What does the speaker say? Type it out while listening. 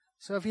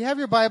So if you have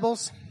your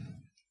Bibles,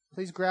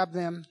 please grab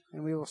them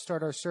and we will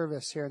start our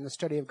service here in the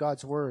study of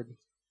God's Word.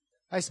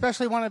 I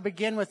especially want to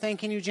begin with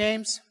thanking you,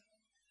 James.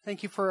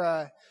 Thank you for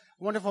a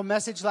wonderful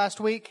message last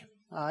week.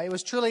 It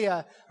was truly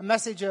a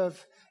message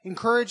of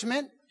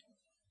encouragement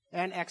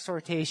and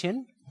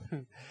exhortation.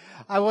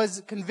 I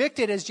was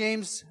convicted, as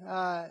James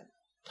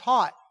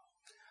taught.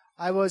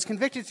 I was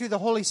convicted through the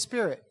Holy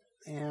Spirit.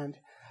 And,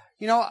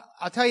 you know,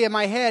 I'll tell you,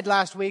 my head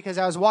last week as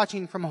I was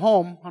watching from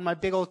home on my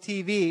big old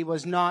TV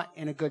was not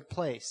in a good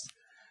place.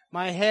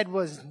 My head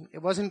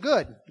wasn't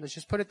good. Let's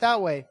just put it that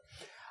way.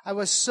 I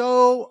was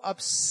so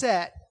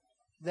upset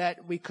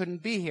that we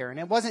couldn't be here. And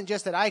it wasn't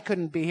just that I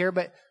couldn't be here,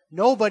 but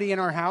nobody in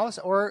our house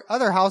or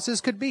other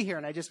houses could be here.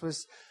 And I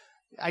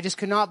just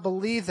could not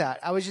believe that.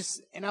 I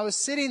was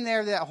sitting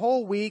there that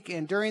whole week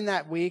and during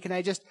that week, and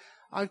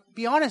I'll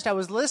be honest, I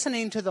was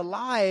listening to the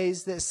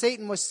lies that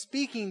Satan was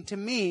speaking to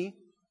me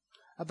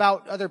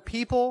about other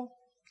people,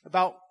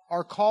 about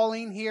our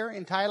calling here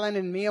in Thailand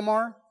and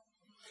Myanmar.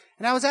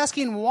 And I was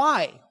asking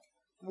why.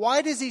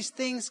 Why does these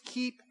things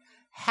keep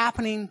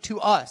happening to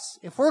us?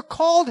 If we're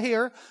called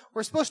here,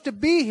 we're supposed to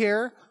be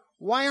here,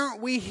 why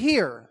aren't we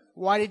here?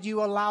 Why did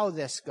you allow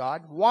this,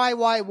 God?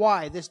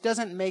 Why? This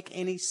doesn't make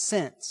any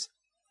sense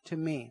to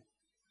me.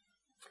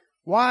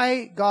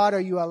 Why, God,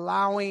 are you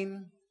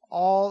allowing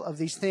all of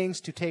these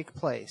things to take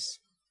place?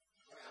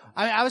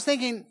 I was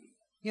thinking,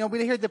 you know,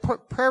 we heard the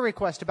prayer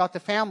request about the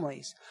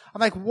families.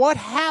 I'm like, what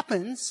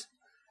happens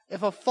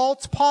if a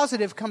false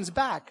positive comes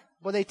back?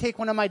 Will they take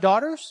one of my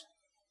daughters?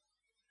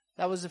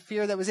 That was a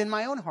fear that was in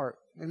my own heart,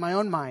 in my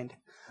own mind.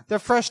 The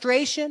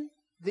frustration,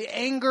 the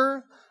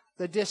anger,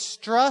 the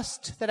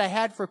distrust that I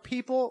had for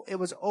people, it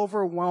was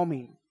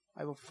overwhelming.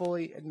 I will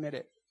fully admit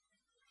it.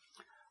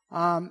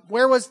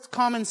 Where was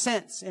common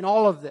sense in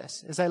all of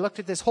this as I looked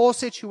at this whole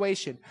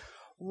situation?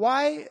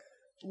 Why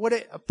would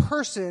a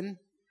person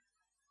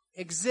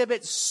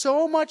exhibit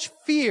so much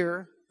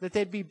fear that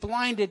they'd be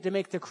blinded to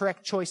make the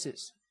correct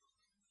choices?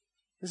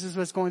 This is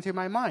what's going through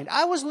my mind.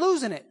 I was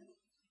losing it,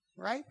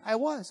 right? I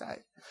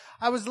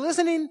was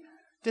listening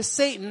to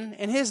Satan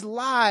and his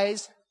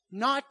lies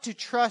not to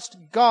trust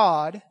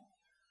God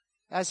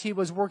as he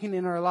was working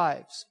in our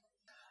lives.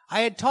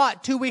 I had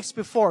taught 2 weeks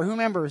before, who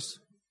remembers?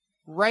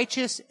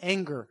 Righteous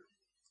anger.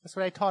 That's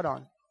what I taught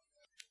on.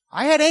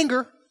 I had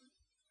anger.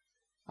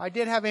 I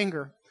did have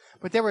anger.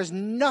 But there was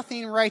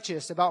nothing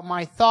righteous about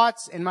my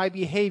thoughts and my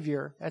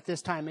behavior at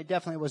this time. It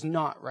definitely was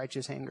not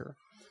righteous anger.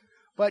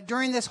 But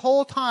during this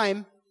whole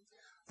time,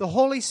 the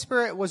Holy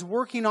Spirit was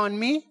working on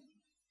me.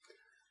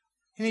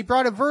 And He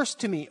brought a verse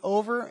to me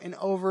over and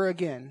over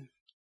again.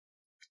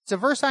 It's a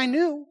verse I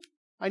knew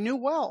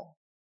well.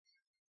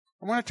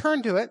 I want to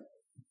turn to it.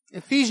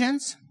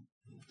 Ephesians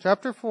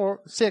chapter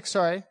 6,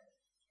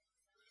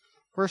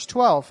 verse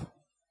 12.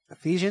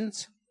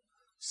 Ephesians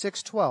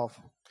 6:12.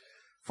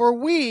 For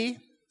we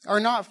are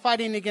not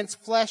fighting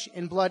against flesh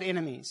and blood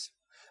enemies,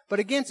 but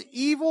against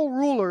evil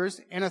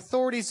rulers and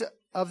authorities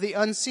of the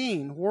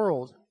unseen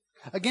world,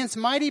 against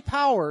mighty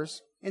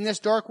powers in this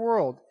dark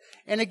world,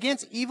 and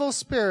against evil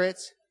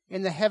spirits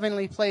in the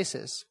heavenly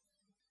places.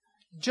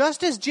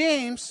 Just as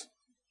James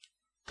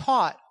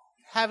taught,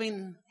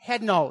 having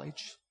head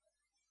knowledge,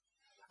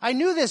 I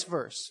knew this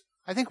verse.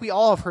 I think we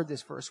all have heard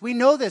this verse. We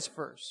know this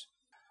verse.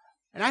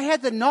 And I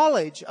had the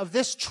knowledge of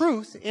this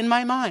truth in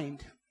my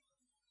mind,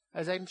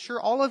 as I'm sure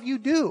all of you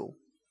do.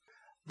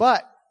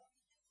 But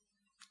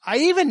I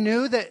even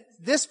knew that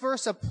this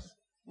verse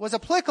was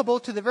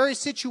applicable to the very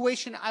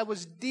situation I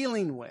was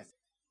dealing with.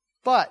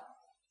 But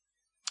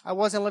I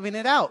wasn't living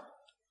it out.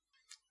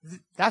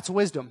 That's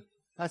wisdom.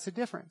 That's the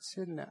difference,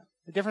 isn't it?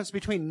 The difference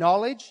between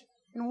knowledge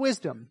and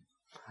wisdom.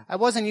 I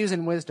wasn't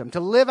using wisdom to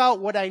live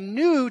out what I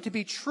knew to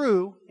be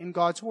true in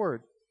God's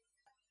Word.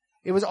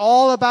 It was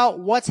all about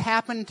what's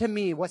happened to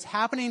me, what's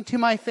happening to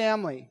my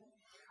family.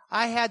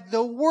 I had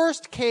the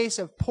worst case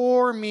of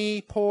poor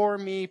me.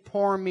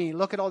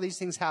 Look at all these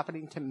things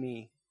happening to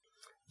me.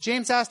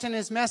 James asked in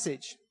his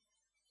message,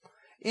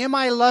 am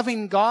I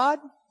loving God,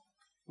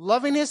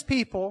 loving His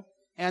people,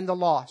 and the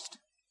lost?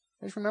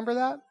 You guys remember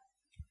that?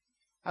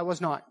 I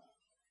was not.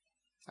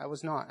 I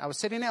was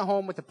sitting at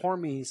home with the poor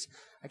me's.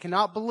 I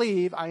cannot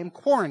believe I am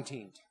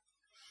quarantined.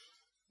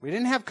 We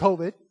didn't have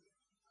COVID,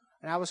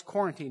 and I was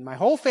quarantined. My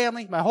whole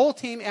family, my whole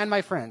team, and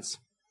my friends.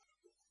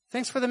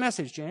 Thanks for the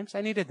message, James.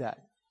 I needed that.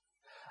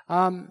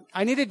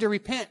 I needed to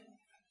repent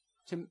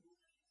to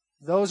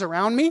those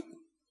around me,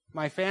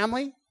 my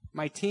family,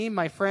 my team,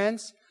 my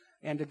friends,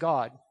 and to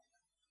God.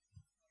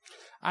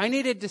 I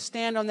needed to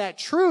stand on that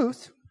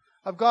truth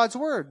of God's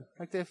Word,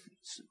 like the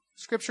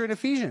scripture in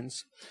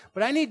Ephesians.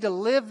 But I need to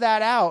live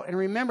that out and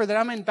remember that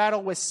I'm in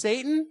battle with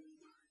Satan,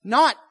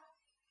 not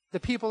the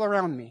people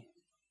around me.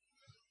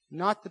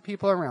 Not the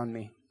people around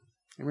me.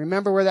 And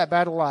remember where that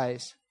battle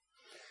lies.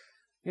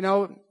 You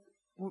know,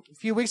 a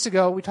few weeks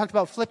ago, we talked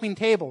about flipping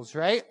tables,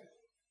 right?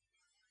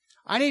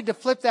 I need to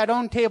flip that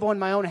own table in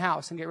my own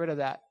house and get rid of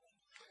that.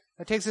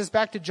 That takes us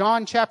back to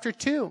John chapter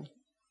 2,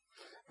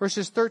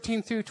 verses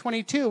 13 through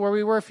 22, where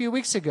we were a few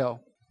weeks ago.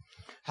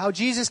 How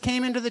Jesus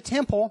came into the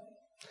temple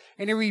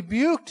And he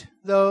rebuked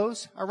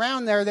those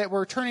around there that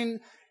were turning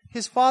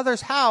his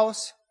Father's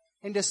house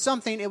into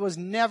something it was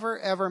never,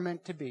 ever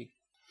meant to be.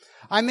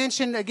 I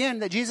mentioned again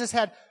that Jesus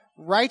had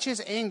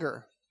righteous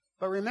anger.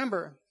 But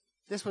remember,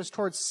 this was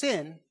towards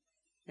sin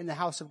in the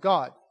house of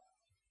God.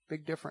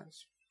 Big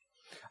difference.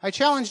 I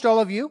challenged all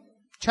of you,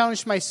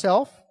 challenged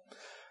myself,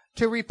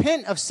 to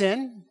repent of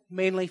sin,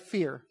 mainly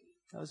fear.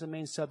 That was the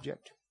main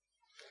subject.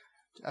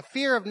 A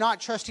fear of not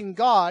trusting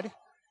God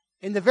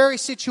in the very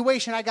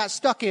situation I got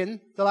stuck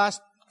in the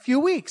last few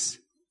weeks.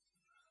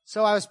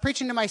 So I was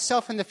preaching to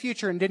myself in the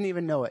future and didn't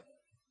even know it.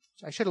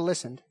 I should have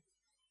listened.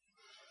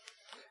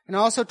 And I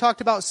also talked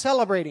about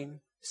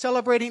celebrating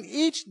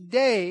each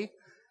day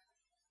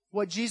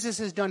what Jesus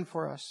has done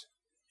for us,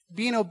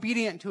 being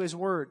obedient to his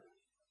word.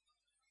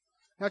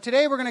 Now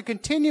today we're going to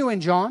continue in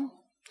John,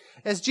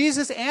 as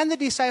Jesus and the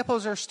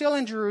disciples are still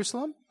in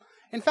Jerusalem.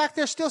 In fact,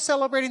 they're still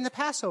celebrating the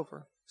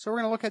Passover. So we're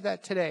going to look at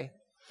that today.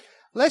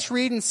 Let's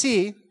read and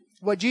see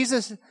what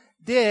Jesus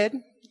did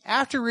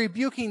after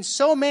rebuking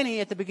so many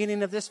at the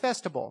beginning of this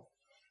festival.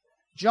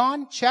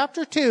 John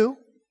chapter 2,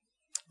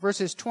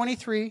 verses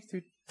 23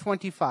 through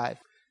 25.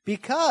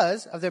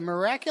 Because of the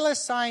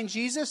miraculous sign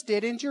Jesus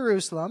did in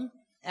Jerusalem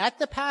at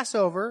the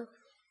Passover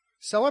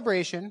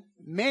celebration,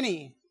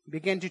 many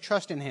began to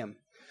trust in him.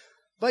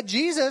 But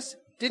Jesus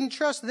didn't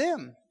trust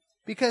them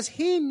because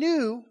he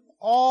knew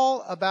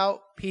all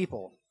about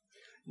people.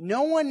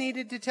 No one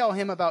needed to tell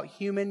him about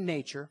human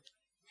nature,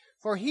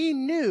 for he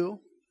knew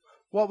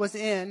what was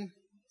in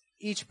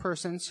each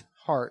person's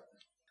heart.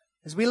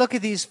 As we look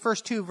at these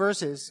first two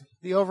verses,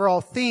 the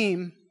overall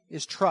theme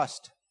is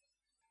trust.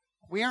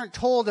 We aren't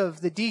told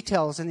of the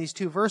details in these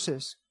two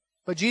verses,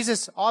 but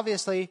Jesus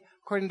obviously,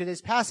 according to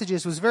these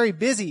passages, was very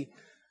busy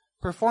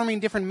performing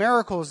different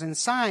miracles and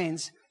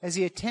signs as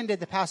he attended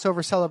the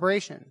Passover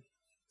celebration.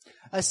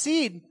 A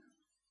seed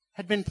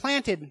had been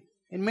planted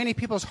in many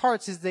people's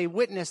hearts as they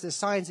witnessed the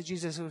signs that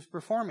Jesus was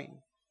performing.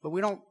 But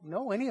we don't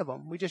know any of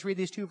them. We just read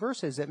these two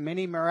verses that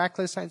many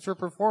miraculous signs were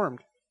performed.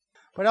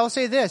 But I'll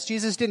say this,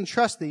 Jesus didn't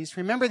trust these.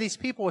 Remember these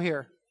people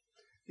here.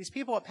 These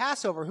people at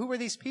Passover, who were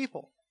these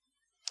people?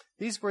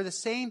 These were the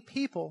same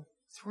people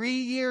 3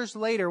 years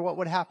later. What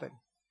would happen?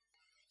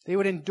 They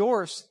would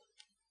endorse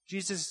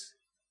Jesus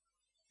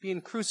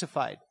being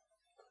crucified.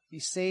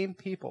 These same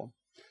people.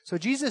 So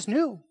Jesus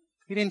knew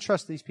he didn't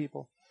trust these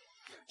people.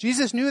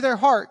 Jesus knew their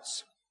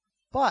hearts,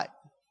 but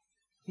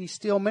he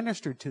still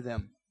ministered to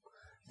them.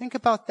 Think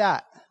about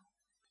that.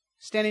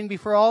 Standing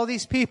before all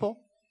these people,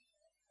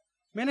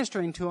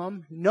 ministering to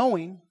them,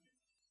 knowing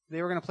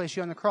they were going to place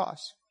you on the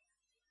cross.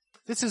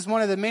 This is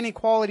one of the many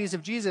qualities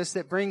of Jesus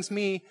that brings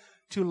me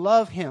to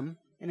love him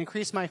and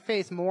increase my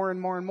faith more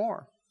and more and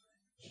more.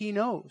 He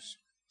knows.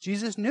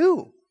 Jesus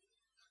knew.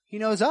 He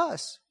knows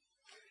us.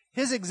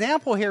 His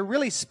example here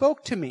really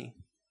spoke to me.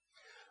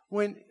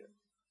 When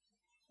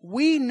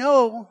we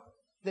know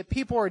that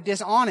people are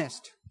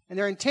dishonest and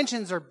their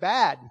intentions are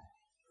bad,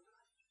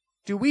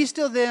 do we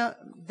still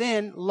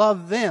then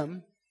love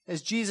them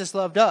as Jesus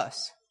loved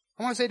us?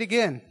 I want to say it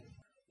again.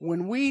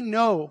 When we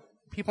know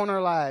people in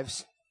our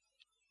lives,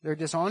 they're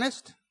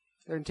dishonest,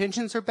 their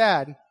intentions are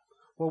bad,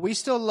 will we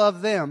still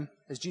love them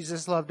as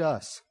Jesus loved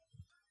us?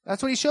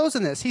 That's what he shows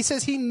in this. He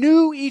says he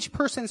knew each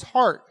person's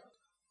heart,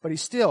 but he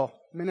still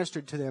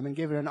ministered to them and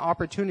gave them an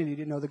opportunity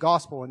to know the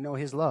gospel and know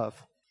his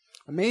love.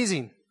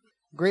 Amazing.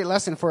 Great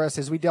lesson for us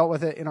as we dealt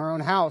with it in our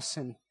own house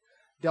and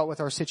dealt with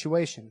our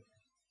situation.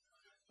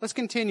 Let's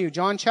continue.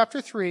 John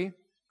chapter 3,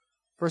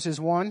 verses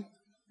 1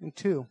 and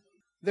 2.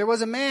 There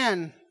was a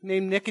man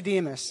named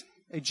Nicodemus,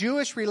 a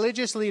Jewish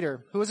religious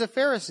leader who was a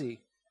Pharisee.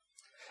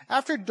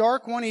 After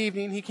dark one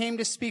evening, he came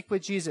to speak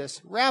with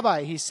Jesus.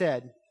 Rabbi, he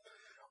said,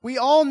 we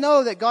all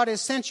know that God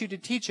has sent you to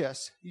teach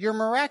us. Your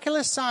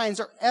miraculous signs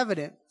are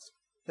evidence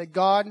that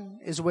God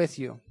is with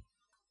you.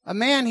 A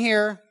man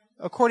here,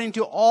 according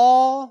to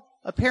all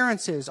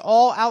appearances,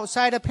 all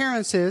outside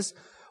appearances,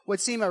 would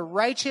seem a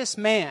righteous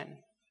man,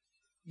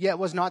 yet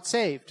was not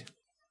saved.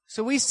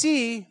 So we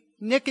see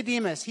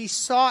Nicodemus, he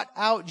sought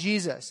out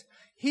Jesus.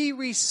 He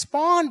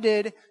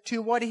responded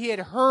to what he had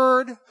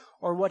heard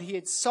or what he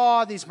had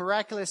saw, these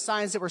miraculous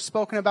signs that were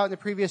spoken about in the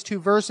previous two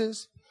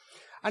verses.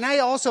 And I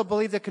also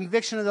believe the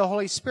conviction of the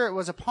Holy Spirit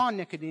was upon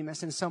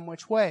Nicodemus in some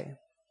which way.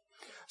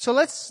 So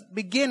let's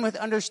begin with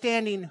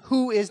understanding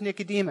who is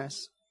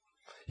Nicodemus.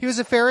 He was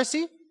a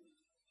Pharisee,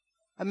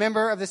 a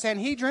member of the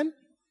Sanhedrin,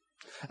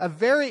 a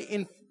very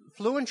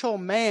influential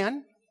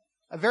man,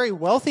 a very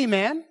wealthy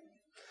man,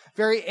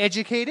 very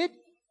educated.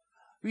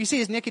 We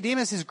see as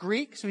Nicodemus is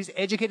Greek, so he's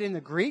educated in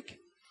the Greek.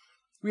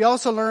 We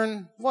also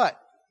learn what?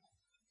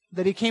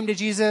 That he came to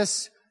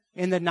Jesus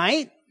in the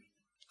night.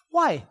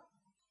 Why?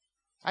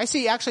 I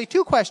see actually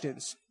two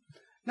questions.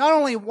 Not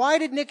only why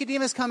did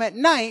Nicodemus come at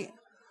night,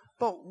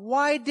 but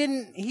why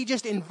didn't he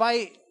just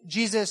invite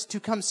Jesus to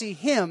come see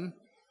him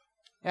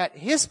at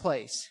his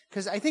place?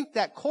 Because I think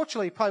that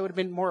culturally probably would have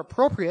been more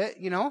appropriate,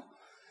 you know.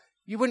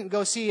 You wouldn't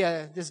go see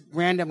this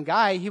random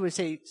guy. He would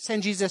say,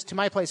 send Jesus to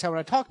my place. I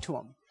want to talk to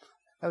him.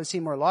 That would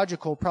seem more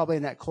logical probably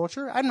in that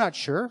culture. I'm not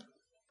sure.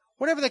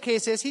 Whatever the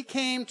case is, he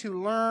came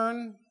to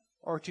learn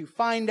or to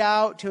find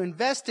out, to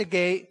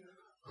investigate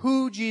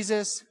who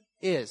Jesus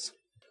is.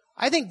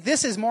 I think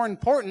this is more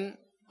important,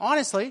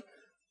 honestly,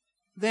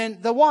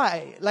 than the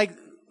why. Like,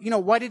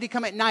 why did he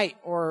come at night?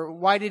 Or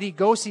why did he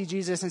go see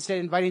Jesus instead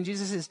of inviting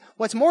Jesus?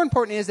 What's more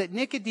important is that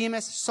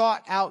Nicodemus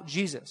sought out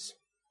Jesus.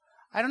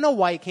 I don't know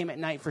why he came at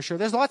night for sure.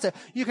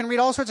 You can read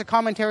all sorts of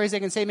commentaries.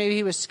 They can say maybe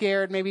he was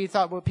scared. Maybe he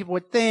thought what people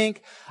would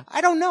think. I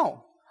don't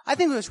know. I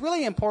think what's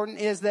really important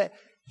is that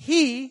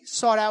he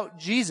sought out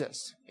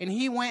Jesus. And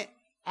he went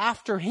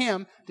after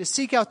him to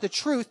seek out the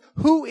truth.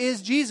 Who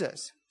is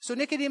Jesus? So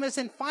Nicodemus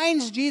then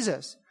finds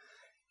Jesus.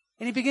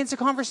 And he begins a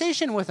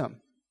conversation with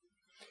him.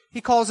 He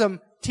calls him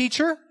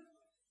teacher,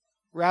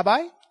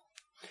 rabbi.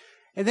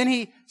 And then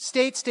he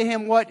states to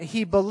him what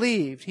he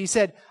believed. He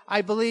said,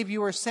 I believe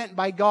you were sent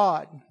by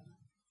God.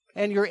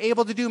 And you're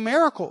able to do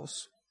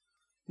miracles.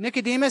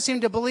 Nicodemus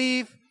seemed to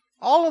believe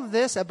all of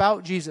this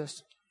about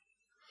Jesus,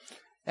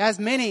 as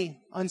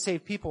many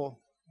unsaved people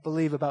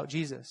believe about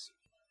Jesus.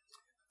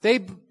 They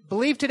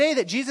believe today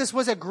that Jesus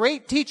was a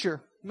great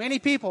teacher. Many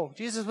people,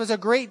 Jesus was a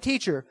great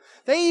teacher.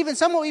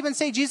 Some will even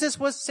say Jesus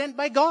was sent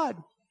by God.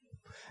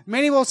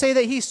 Many will say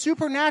that he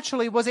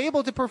supernaturally was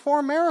able to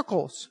perform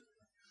miracles.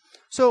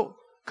 So,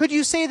 could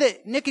you say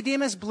that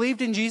Nicodemus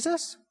believed in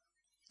Jesus?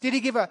 Did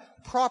he give a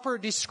proper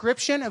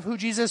description of who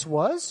Jesus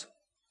was?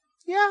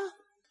 Yeah.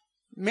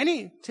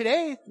 Many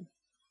today,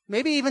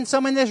 maybe even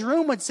some in this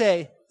room would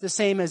say the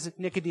same as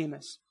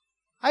Nicodemus.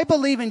 I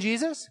believe in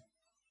Jesus,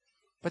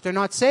 but they're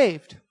not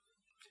saved.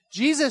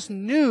 Jesus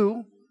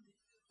knew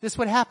this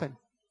would happen.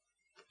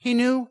 He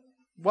knew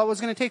what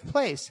was going to take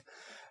place.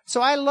 So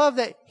I love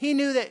that he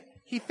knew that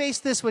he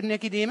faced this with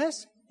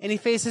Nicodemus, and he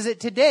faces it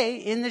today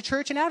in the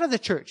church and out of the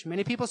church.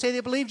 Many people say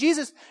they believe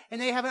Jesus, and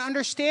they have an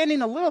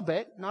understanding a little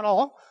bit, not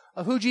all,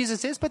 of who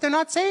Jesus is, but they're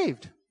not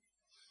saved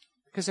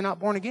because they're not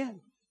born again.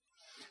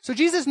 So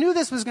Jesus knew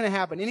this was going to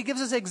happen, and he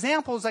gives us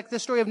examples like the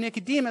story of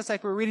Nicodemus,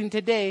 like we're reading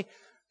today,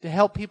 to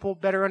help people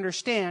better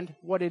understand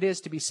what it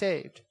is to be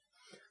saved.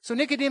 So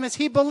Nicodemus,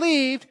 he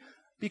believed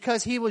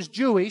because he was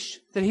Jewish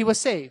that he was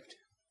saved.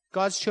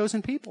 God's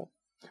chosen people.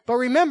 But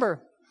remember,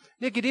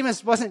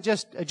 Nicodemus wasn't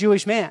just a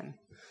Jewish man.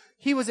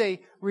 He was a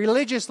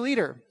religious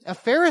leader, a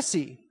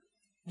Pharisee.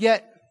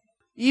 Yet,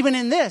 even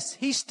in this,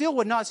 he still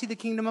would not see the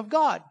kingdom of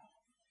God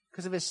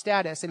because of his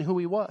status and who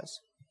he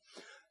was.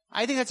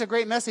 I think that's a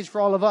great message for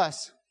all of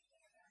us.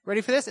 Ready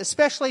for this?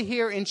 Especially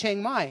here in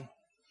Chiang Mai.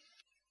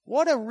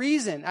 What a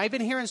reason. I've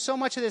been hearing so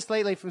much of this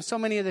lately from so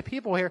many of the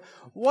people here.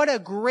 What a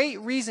great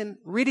reason,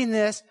 reading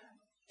this,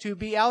 to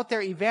be out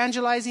there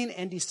evangelizing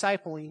and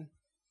discipling.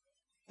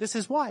 This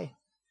is why.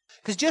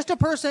 Because just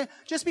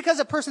because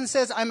a person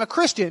says, I'm a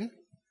Christian,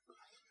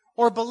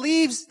 or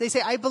believes, they say,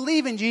 I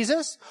believe in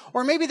Jesus,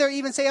 or maybe they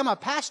even say, I'm a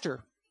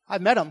pastor.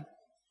 I've met them.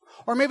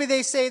 Or maybe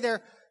they say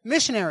they're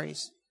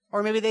missionaries.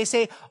 Or maybe they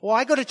say, well,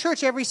 I go to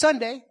church every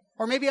Sunday.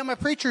 Or maybe I'm a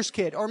preacher's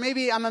kid. Or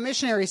maybe I'm a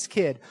missionary's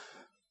kid.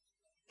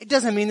 It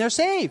doesn't mean they're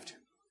saved.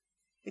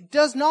 It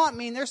does not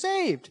mean they're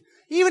saved.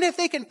 Even if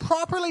they can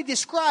properly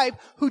describe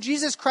who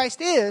Jesus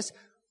Christ is,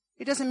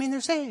 it doesn't mean they're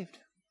saved.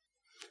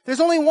 There's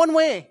only one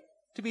way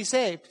to be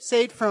saved.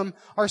 Saved from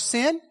our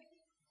sin,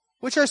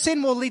 which our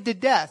sin will lead to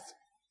death.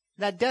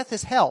 That death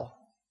is hell.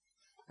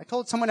 I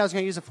told someone I was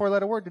going to use a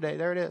 4-letter word today.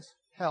 There it is.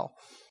 Hell.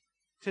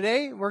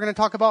 Today, we're going to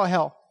talk about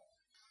hell.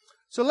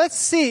 So let's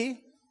see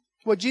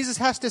what Jesus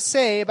has to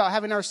say about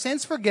having our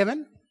sins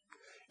forgiven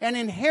and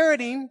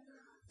inheriting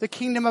the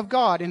kingdom of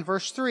God in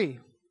verse 3.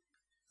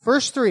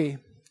 Verse 3,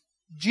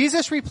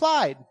 Jesus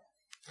replied,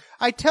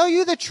 I tell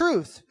you the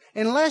truth,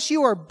 unless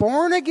you are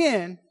born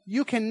again,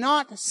 you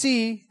cannot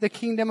see the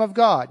kingdom of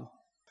God.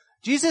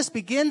 Jesus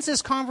begins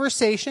this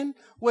conversation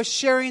with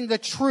sharing the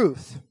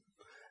truth.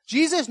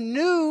 Jesus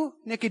knew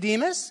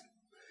Nicodemus.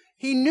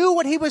 He knew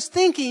what he was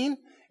thinking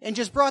and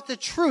just brought the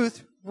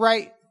truth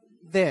right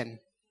then.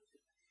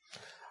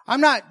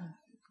 I'm not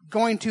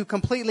going to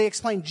completely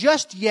explain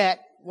just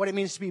yet what it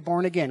means to be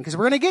born again, because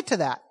we're going to get to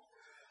that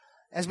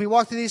as we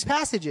walk through these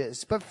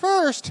passages. But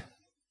first,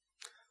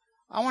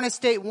 I want to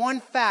state one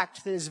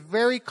fact that is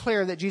very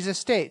clear that Jesus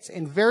states,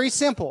 and very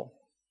simple.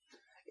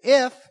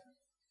 If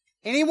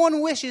anyone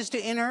wishes to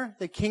enter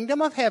the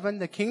kingdom of heaven,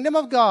 the kingdom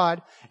of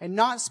God, and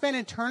not spend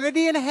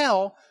eternity in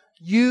hell,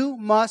 you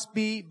must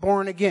be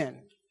born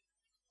again.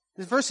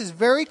 This verse is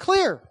very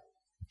clear.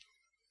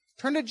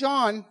 Turn to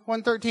John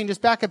 1:13,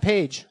 just back a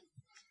page.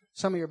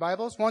 Some of your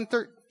Bibles,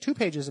 2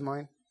 pages of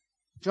mine.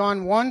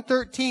 John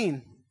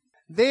 1:13.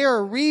 They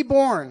are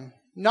reborn,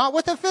 not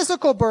with a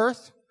physical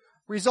birth,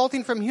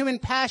 resulting from human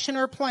passion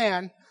or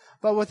plan,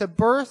 but with a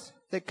birth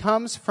that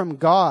comes from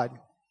God.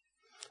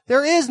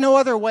 There is no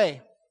other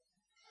way.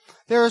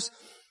 There's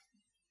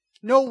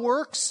no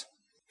works.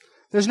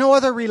 There's no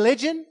other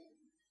religion.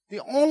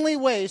 The only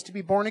way is to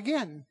be born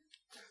again.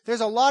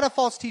 There's a lot of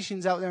false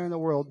teachings out there in the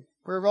world.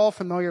 We're all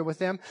familiar with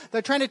them.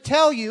 They're trying to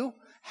tell you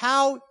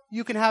how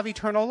you can have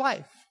eternal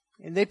life.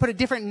 And they put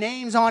different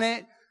names on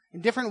it,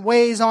 and different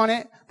ways on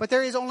it, but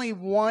there is only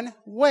one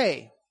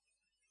way.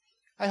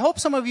 I hope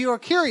some of you are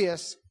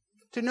curious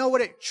to know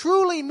what it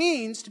truly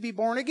means to be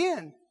born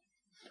again,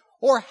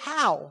 or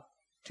how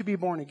to be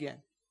born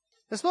again.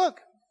 Let's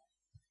look.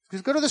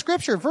 Let's go to the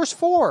scripture, verse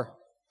 4.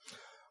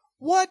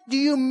 "What do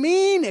you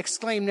mean?"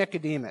 exclaimed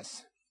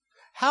Nicodemus.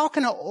 "How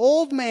can an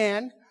old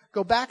man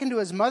go back into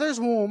his mother's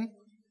womb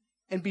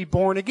and be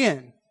born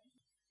again?"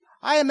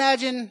 I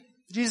imagine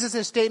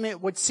Jesus'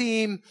 statement would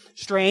seem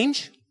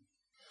strange.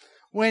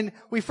 When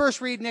we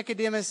first read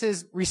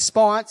Nicodemus'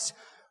 response,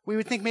 we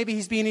would think maybe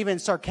he's being even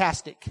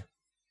sarcastic.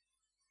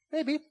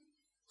 Maybe.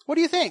 What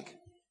do you think?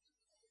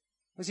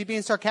 Was he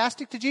being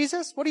sarcastic to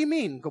Jesus? What do you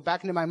mean, go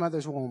back into my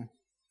mother's womb?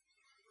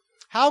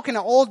 How can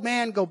an old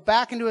man go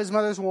back into his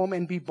mother's womb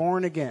and be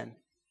born again?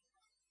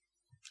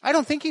 I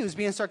don't think he was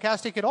being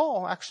sarcastic at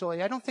all,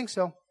 actually. I don't think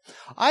so.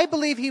 I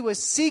believe he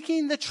was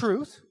seeking the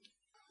truth,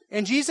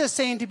 and Jesus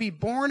saying to be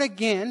born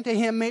again to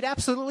him made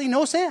absolutely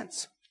no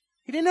sense.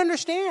 He didn't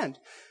understand.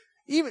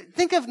 Even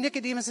think of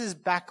Nicodemus'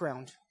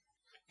 background.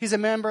 He's a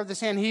member of the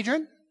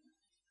Sanhedrin.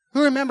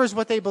 Who remembers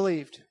what they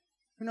believed?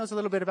 Who knows a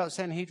little bit about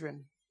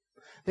Sanhedrin?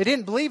 They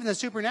didn't believe in the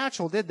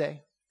supernatural, did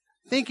they?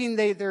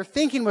 Their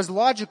thinking was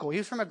logical. He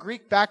was from a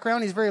Greek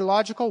background. He's very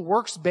logical,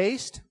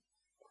 works-based,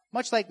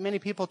 much like many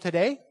people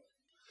today.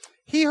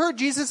 He heard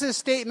Jesus'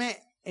 statement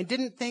and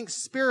didn't think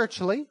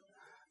spiritually,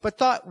 but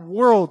thought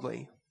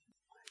worldly.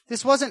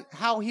 This wasn't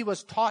how he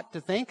was taught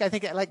to think. I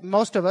think, like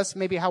most of us,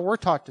 maybe how we're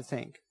taught to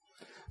think.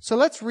 So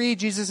let's read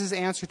Jesus'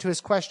 answer to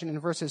his question in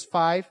verses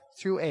 5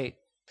 through 8.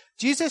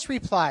 Jesus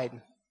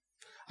replied,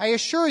 "I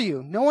assure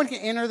you, no one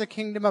can enter the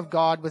kingdom of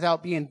God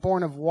without being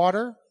born of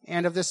water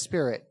and of the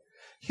Spirit.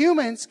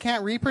 Humans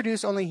can't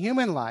reproduce only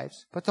human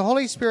lives, but the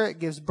Holy Spirit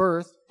gives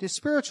birth to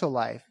spiritual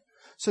life.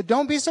 So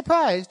don't be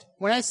surprised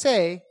when I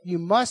say you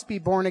must be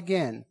born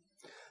again.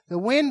 The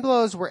wind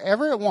blows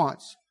wherever it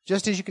wants,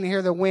 just as you can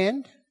hear the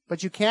wind,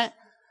 but you can't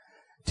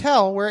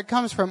tell where it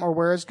comes from or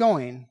where it's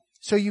going.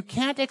 So you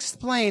can't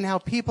explain how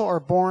people are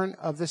born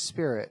of the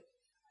Spirit."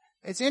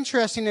 It's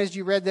interesting as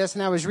you read this,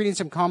 and I was reading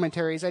some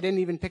commentaries. I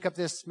didn't even pick up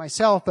this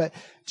myself, but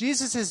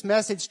Jesus'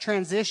 message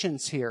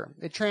transitions here.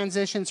 It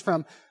transitions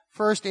from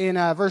first in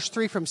verse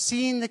 3 from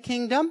seeing the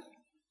kingdom,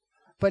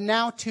 but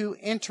now to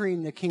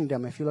entering the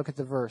kingdom, if you look at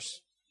the verse.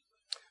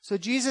 So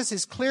Jesus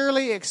is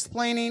clearly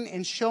explaining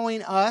and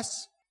showing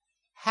us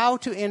how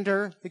to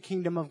enter the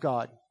kingdom of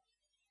God.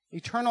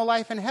 Eternal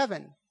life in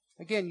heaven.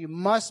 Again, you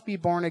must be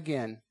born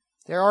again.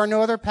 There are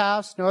no other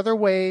paths, no other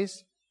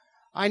ways.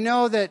 I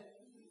know that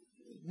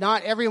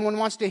not everyone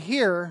wants to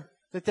hear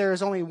that there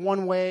is only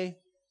one way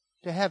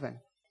to heaven.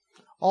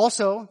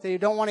 Also, they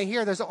don't want to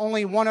hear there's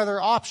only one other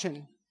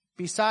option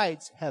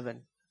besides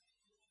heaven.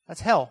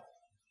 That's hell.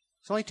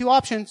 There's only two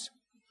options.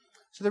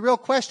 So the real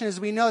question is,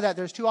 we know that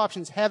there's two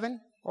options,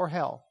 heaven or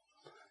hell.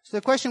 So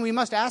the question we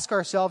must ask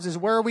ourselves is,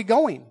 where are we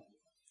going?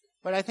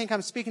 But I think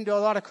I'm speaking to a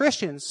lot of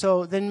Christians,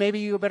 so then maybe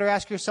you better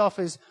ask yourself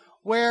is,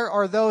 where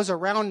are those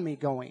around me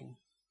going?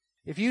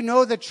 If you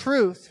know the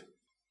truth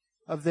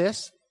of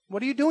this,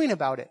 what are you doing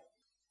about it?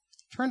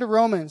 Turn to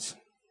Romans.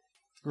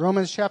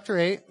 Romans chapter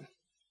 8,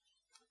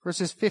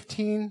 verses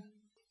 15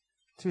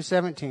 through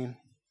 17.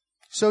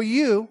 "So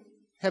you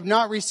have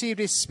not received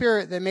a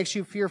spirit that makes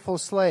you fearful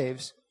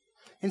slaves.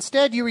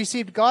 Instead, you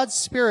received God's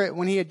Spirit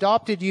when He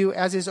adopted you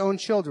as His own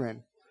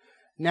children.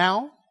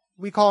 Now,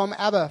 we call Him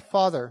Abba,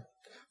 Father.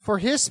 For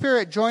His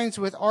Spirit joins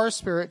with our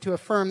spirit to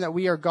affirm that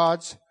we are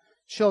God's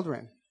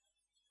children.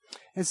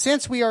 And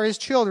since we are His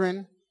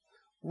children,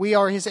 we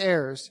are His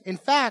heirs. In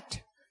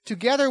fact,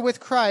 together with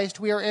Christ,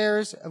 we are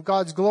heirs of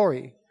God's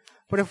glory.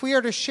 But if we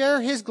are to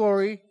share His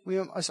glory, we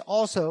must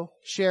also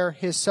share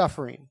His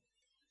suffering."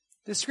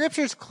 The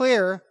Scripture is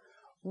clear.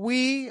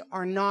 We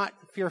are not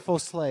fearful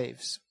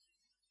slaves.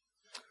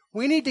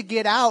 We need to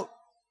get out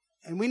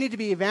and we need to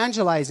be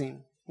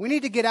evangelizing. We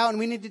need to get out and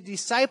we need to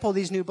disciple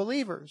these new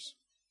believers.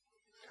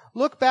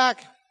 Look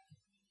back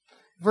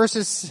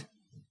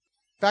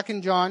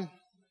in John.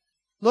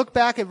 Look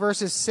back at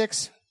verses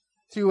 6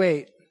 through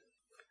 8.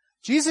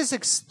 Jesus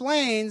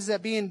explains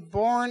that being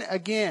born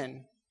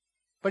again,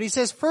 but He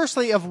says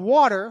firstly of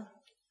water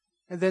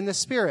and then the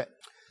Spirit.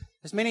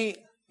 There's many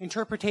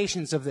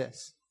interpretations of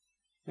this.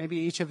 Maybe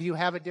each of you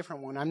have a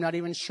different one. I'm not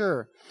even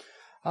sure.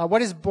 What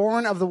does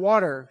born of the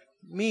water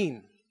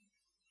mean?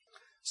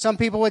 Some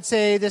people would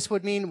say this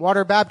would mean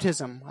water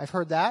baptism. I've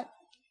heard that.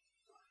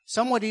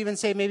 Some would even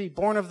say maybe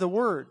born of the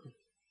Word.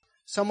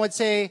 Some would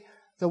say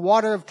the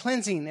water of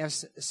cleansing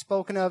as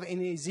spoken of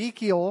in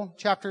Ezekiel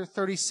chapter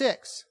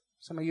 36.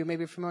 Some of you may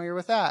be familiar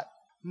with that.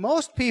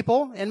 Most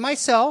people, and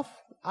myself,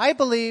 I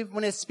believe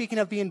when it's speaking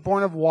of being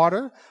born of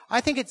water,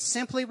 I think it's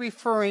simply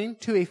referring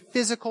to a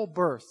physical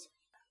birth.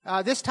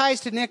 This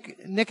ties to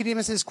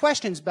Nicodemus'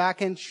 questions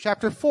back in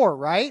chapter 4,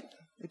 right?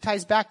 It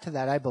ties back to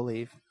that, I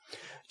believe.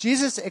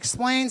 Jesus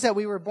explains that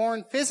we were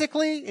born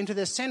physically into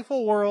this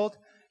sinful world,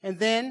 and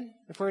then,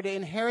 if we're to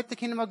inherit the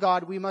kingdom of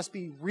God, we must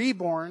be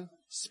reborn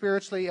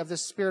spiritually of the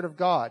Spirit of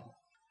God.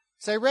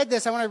 So I read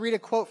this. I want to read a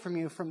quote from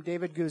you from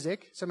David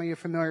Guzik. Some of you are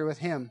familiar with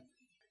him.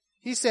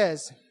 He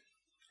says,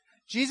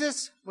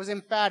 "Jesus was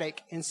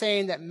emphatic in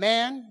saying that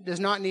man does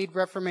not need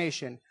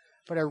reformation,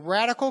 but a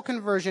radical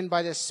conversion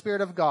by the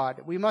Spirit of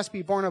God. We must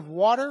be born of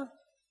water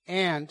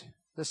and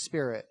the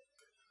Spirit.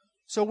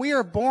 So we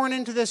are born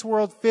into this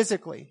world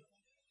physically,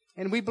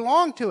 and we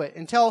belong to it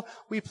until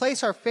we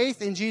place our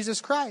faith in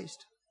Jesus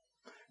Christ.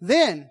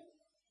 Then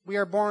we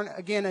are born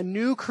again a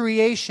new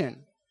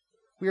creation.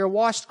 We are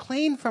washed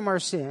clean from our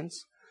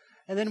sins,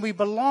 and then we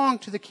belong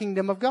to the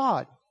kingdom of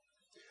God.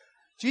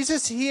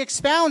 Jesus, he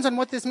expounds on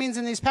what this means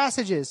in these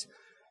passages,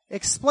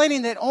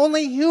 explaining that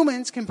only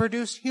humans can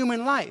produce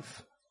human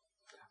life.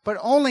 But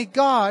only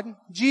God,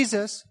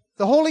 Jesus,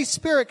 the Holy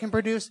Spirit can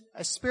produce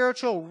a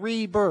spiritual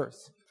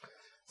rebirth.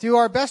 Through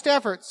our best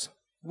efforts,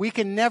 we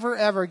can never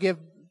ever give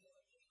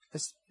a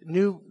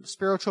new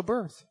spiritual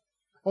birth.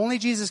 Only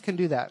Jesus can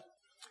do that.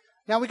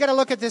 Now we got to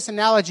look at this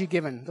analogy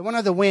given, the one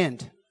of the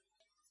wind.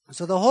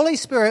 So the Holy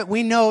Spirit,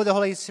 we know the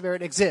Holy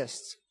Spirit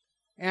exists.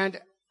 And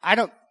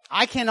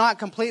I cannot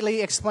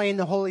completely explain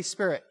the Holy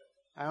Spirit.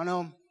 I don't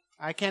know.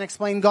 I can't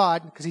explain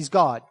God because he's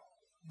God.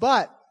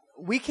 But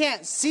we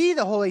can't see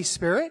the Holy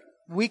Spirit.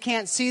 We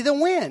can't see the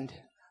wind.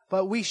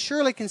 But we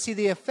surely can see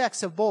the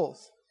effects of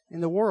both in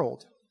the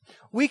world.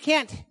 We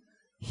can't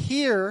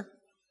hear.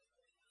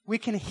 We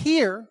can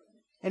hear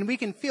and we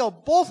can feel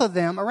both of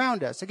them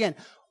around us. Again,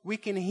 we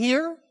can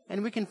hear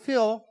and we can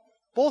feel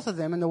both of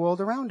them in the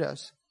world around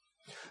us.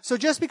 So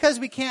just because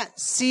we can't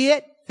see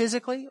it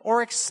physically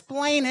or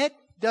explain it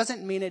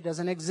doesn't mean it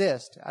doesn't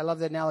exist. I love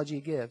the analogy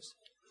he gives.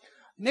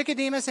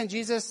 Nicodemus and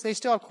Jesus, they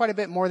still have quite a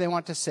bit more they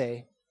want to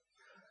say.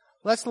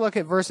 Let's look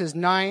at verses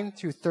 9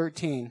 through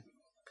 13.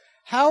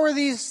 How are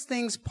these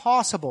things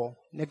possible?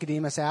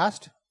 Nicodemus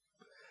asked.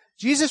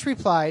 Jesus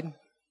replied,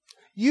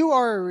 you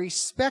are a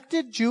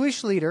respected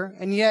Jewish leader,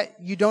 and yet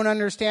you don't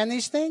understand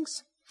these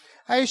things?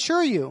 I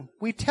assure you,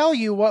 we tell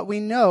you what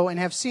we know and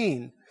have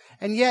seen,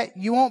 and yet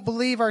you won't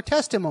believe our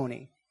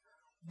testimony.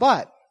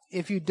 But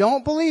if you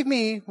don't believe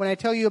me when I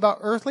tell you about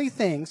earthly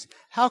things,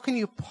 how can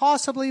you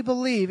possibly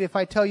believe if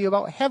I tell you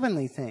about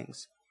heavenly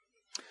things?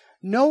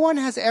 No one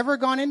has ever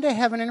gone into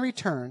heaven and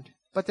returned,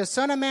 but the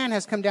Son of Man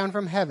has come down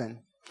from heaven.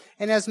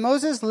 And as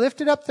Moses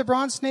lifted up the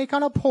bronze snake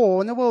on a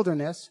pole in the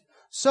wilderness,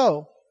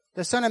 so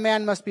the Son of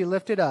Man must be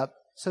lifted up,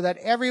 so that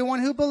everyone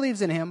who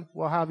believes in him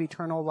will have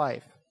eternal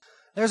life.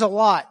 There's a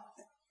lot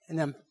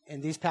in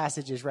these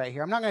passages right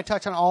here. I'm not going to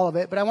touch on all of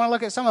it, but I want to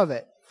look at some of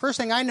it. First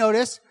thing I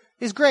notice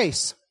is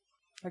grace.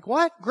 Like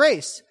what?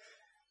 Grace.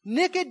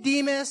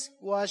 Nicodemus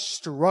was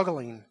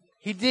struggling.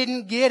 He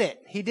didn't get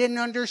it. He didn't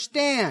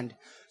understand.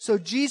 So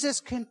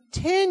Jesus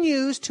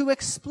continues to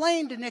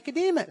explain to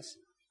Nicodemus.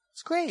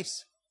 It's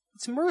grace.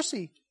 It's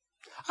mercy.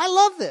 I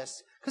love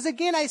this. Because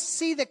again, I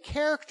see the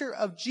character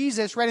of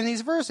Jesus right in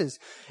these verses.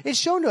 It's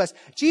shown to us.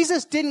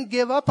 Jesus didn't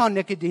give up on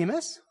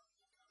Nicodemus.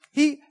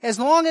 As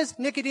long as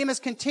Nicodemus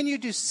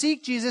continued to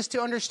seek Jesus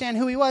to understand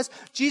who he was,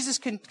 Jesus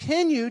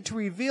continued to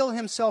reveal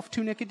himself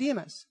to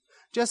Nicodemus,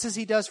 just as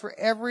he does for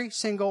every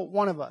single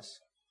one of us.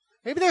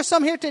 Maybe there's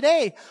some here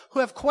today who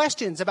have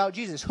questions about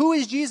Jesus. Who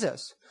is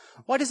Jesus?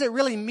 What does it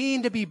really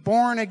mean to be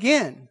born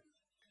again?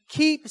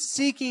 Keep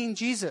seeking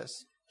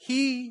Jesus.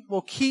 He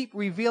will keep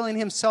revealing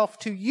himself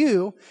to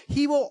you.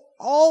 He will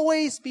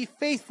always be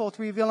faithful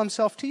to reveal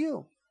himself to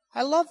you.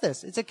 I love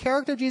this. It's a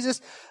character of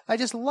Jesus I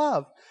just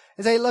love.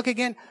 As I look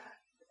again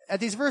at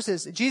these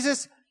verses,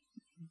 Jesus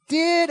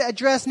did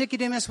address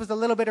Nicodemus with a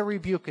little bit of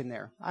rebuke in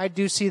there. I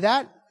do see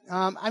that.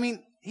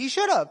 He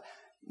should have.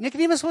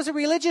 Nicodemus was a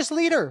religious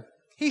leader.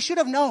 He should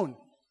have known.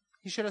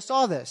 He should have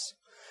saw this.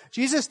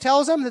 Jesus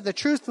tells him that the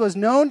truth was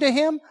known to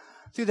him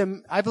through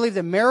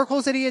the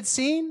miracles that he had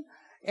seen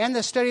and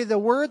the study of the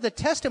Word, the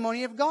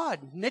testimony of God.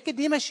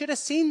 Nicodemus should have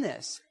seen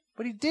this,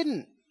 but he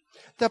didn't.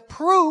 The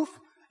proof,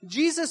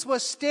 Jesus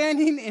was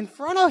standing in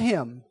front of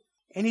him,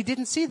 and he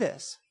didn't see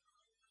this.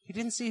 He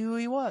didn't see who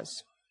he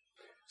was.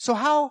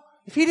 So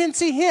if he didn't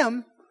see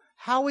him,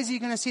 how is he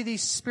going to see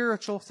these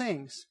spiritual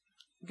things?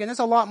 Again, there's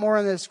a lot more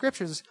in the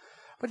scriptures,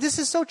 but this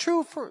is so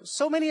true for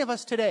so many of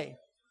us today.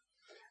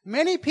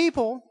 Many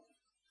people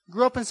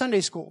grew up in Sunday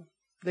school.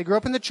 They grew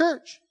up in the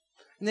church,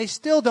 and they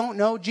still don't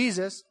know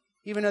Jesus,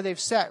 even though they've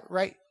sat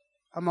right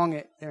among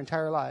it their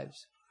entire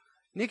lives.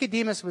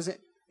 Nicodemus was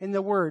in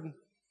the Word.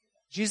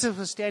 Jesus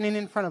was standing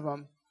in front of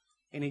him,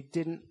 and he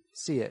didn't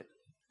see it.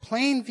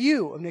 Plain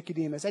view of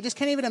Nicodemus. I just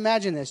can't even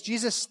imagine this.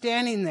 Jesus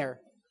standing there,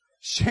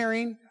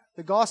 sharing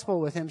the gospel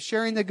with him,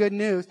 sharing the good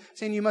news,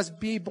 saying you must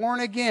be born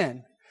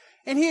again.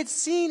 And he had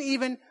seen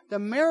even the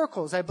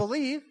miracles, I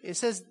believe. It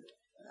says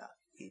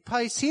he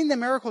probably seen the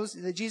miracles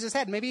that Jesus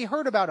had. Maybe he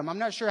heard about them. I'm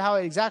not sure how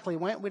it exactly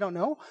went. We don't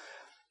know.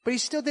 But he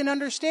still didn't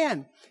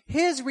understand.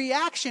 His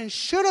reaction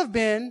should have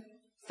been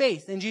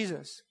faith in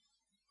Jesus.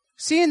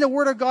 Seeing the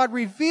Word of God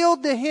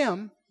revealed to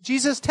him,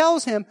 Jesus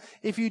tells him,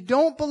 if you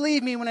don't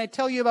believe me when I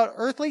tell you about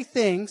earthly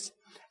things,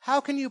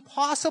 how can you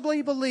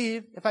possibly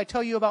believe if I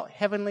tell you about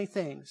heavenly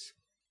things?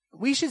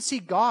 We should see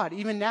God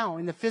even now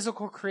in the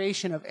physical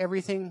creation of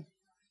everything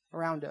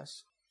around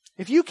us.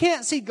 If you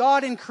can't see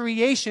God in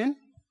creation,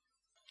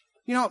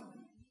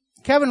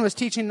 Kevin was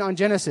teaching on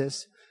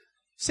Genesis.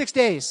 6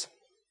 days.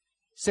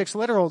 6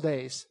 literal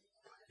days.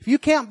 If you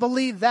can't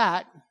believe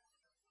that,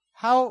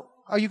 how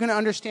are you going to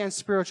understand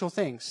spiritual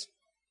things?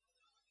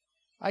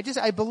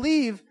 I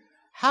believe,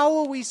 how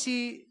will we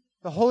see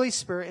the Holy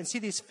Spirit and see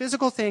these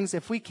physical things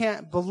if we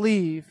can't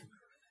believe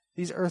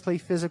these earthly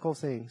physical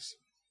things?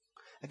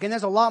 Again,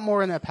 there's a lot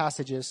more in the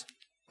passages,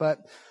 but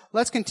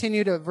let's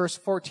continue to verse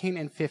 14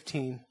 and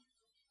 15.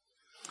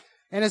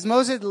 And as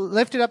Moses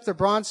lifted up the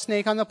bronze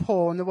snake on the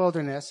pole in the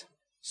wilderness,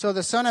 so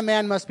the Son of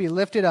Man must be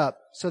lifted up,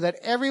 so that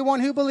everyone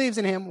who believes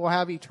in him will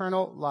have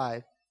eternal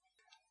life.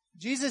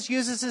 Jesus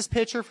uses this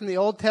picture from the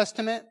Old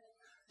Testament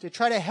to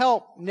try to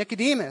help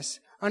Nicodemus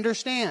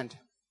understand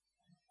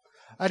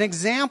an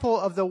example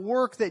of the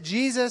work that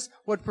Jesus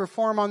would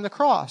perform on the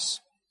cross.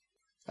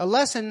 A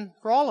lesson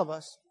for all of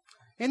us.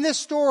 In this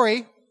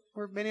story,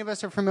 where many of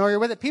us are familiar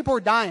with it, people are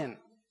dying.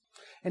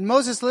 And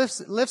Moses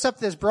lifts up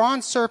this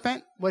bronze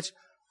serpent, which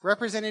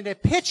represented a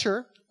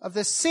picture of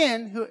the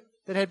sin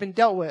that had been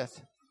dealt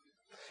with.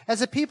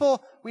 As the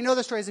people, we know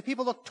the story, as the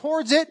people looked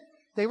towards it,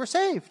 they were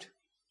saved.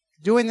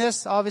 Doing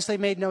this obviously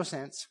made no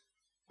sense.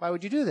 Why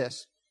would you do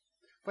this?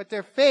 But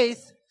their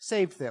faith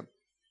saved them.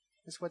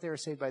 That's what they were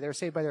saved by. They were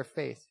saved by their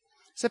faith.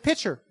 It's a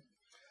picture.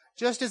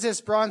 Just as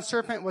this bronze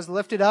serpent was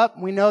lifted up,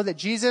 we know that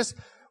Jesus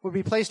would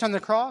be placed on the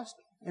cross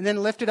and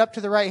then lifted up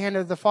to the right hand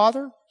of the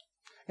Father.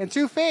 And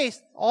through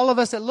faith, all of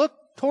us that look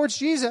towards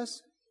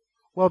Jesus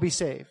will be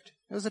saved.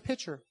 It was a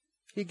picture.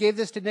 He gave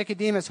this to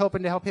Nicodemus,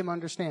 hoping to help him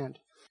understand.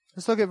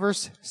 Let's look at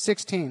verse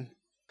 16.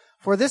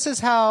 For this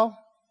is how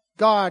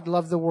God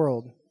loved the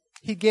world.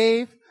 He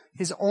gave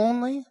his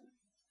one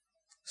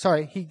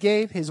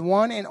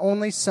and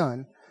only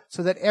Son,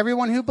 so that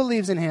everyone who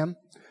believes in him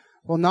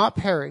will not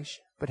perish,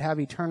 but have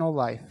eternal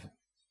life.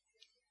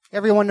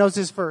 Everyone knows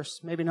this verse.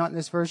 Maybe not in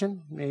this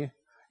version. Maybe.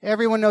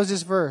 Everyone knows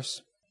this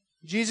verse.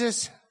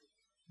 Jesus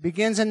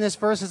begins in this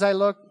verse, as I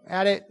look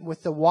at it,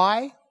 with the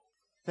why,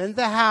 then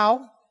the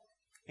how,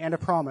 and a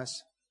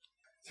promise.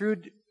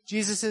 Through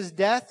Jesus'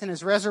 death and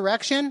his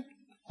resurrection,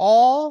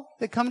 all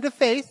that come to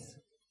faith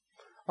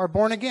are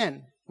born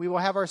again. We will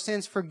have our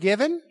sins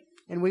forgiven,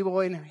 and we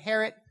will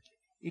inherit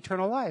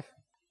eternal life.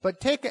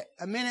 But take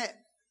a minute.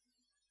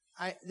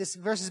 This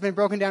verse has been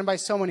broken down by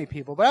so many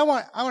people, but I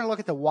want to look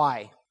at the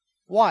why.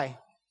 Why?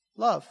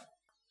 Love.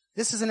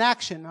 This is an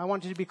action. I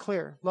want you to be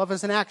clear. Love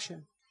is an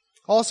action.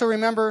 Also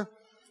remember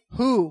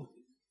who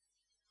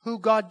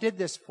God did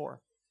this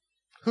for.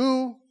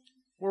 Who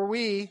were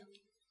we,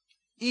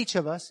 each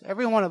of us,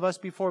 every one of us,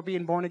 before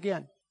being born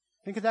again?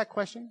 Think of that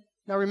question.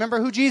 Now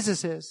remember who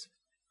Jesus is.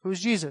 Who's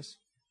Jesus?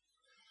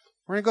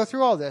 We're going to go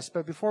through all this,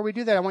 but before we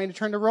do that, I want you to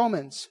turn to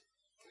Romans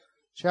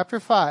chapter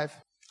 5,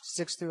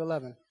 6 through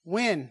 11.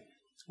 When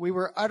we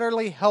were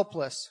utterly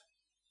helpless,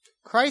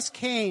 Christ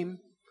came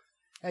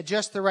at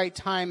just the right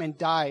time and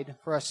died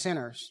for us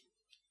sinners.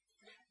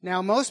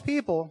 Now, most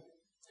people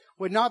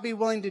would not be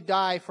willing to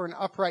die for an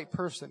upright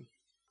person,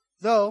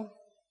 though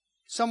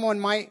someone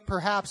might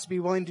perhaps be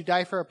willing to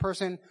die for a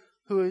person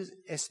who is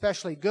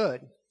especially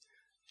good.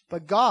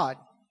 But God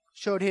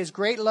showed his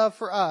great love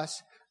for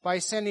us by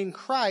sending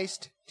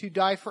Christ to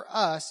die for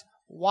us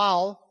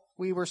while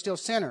we were still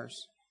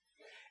sinners.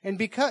 And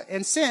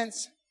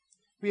since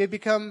we have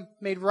become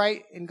made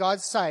right in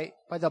God's sight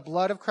by the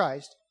blood of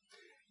Christ,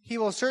 he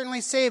will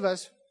certainly save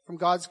us from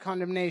God's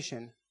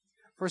condemnation.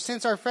 For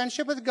since our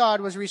friendship with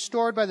God was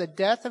restored by the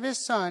death of his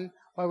Son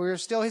while we were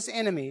still his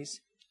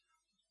enemies,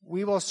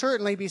 we will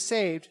certainly be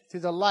saved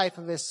through the life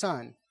of his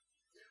Son.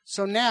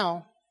 So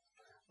now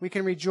we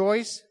can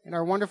rejoice in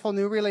our wonderful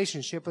new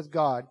relationship with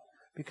God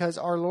because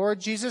our Lord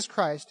Jesus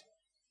Christ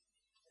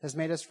has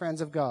made us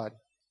friends of God.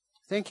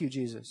 Thank you,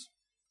 Jesus.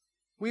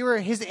 We were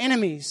his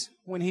enemies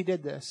when he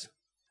did this.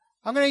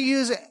 I'm going to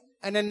use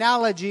an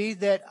analogy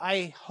that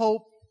I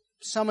hope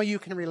some of you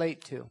can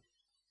relate to.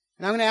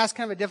 And I'm going to ask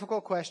kind of a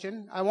difficult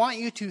question. I want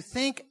you to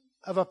think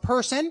of a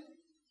person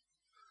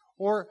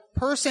or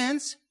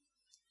persons,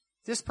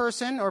 this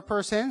person or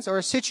persons, or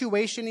a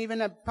situation, even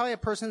probably a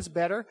person's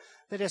better,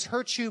 that has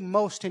hurt you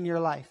most in your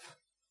life.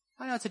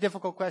 I know it's a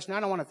difficult question. I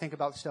don't want to think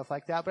about stuff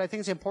like that, but I think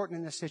it's important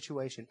in this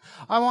situation.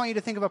 I want you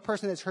to think of a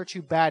person that's hurt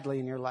you badly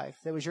in your life,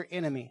 that was your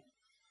enemy.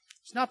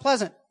 It's not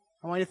pleasant.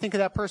 I want you to think of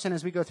that person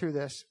as we go through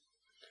this.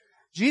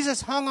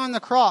 Jesus hung on the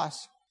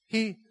cross.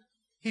 He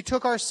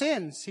took our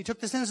sins. He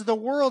took the sins of the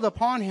world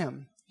upon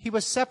him. He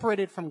was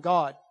separated from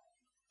God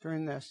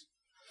during this.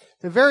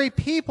 The very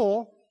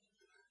people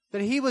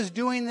that he was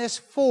doing this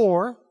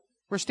for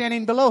were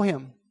standing below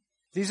him.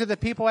 These are the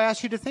people I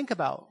asked you to think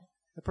about.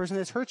 The person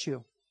that's hurt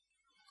you.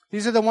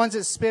 These are the ones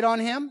that spit on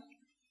him.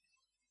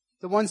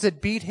 The ones that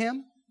beat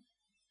him.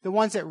 The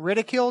ones that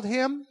ridiculed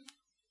him.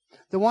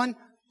 The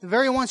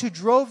very ones who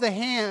drove the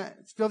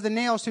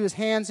nails through his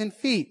hands and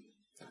feet.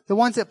 The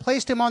ones that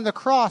placed him on the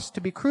cross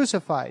to be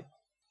crucified.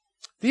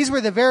 These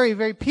were the very,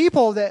 very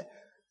people that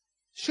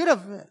should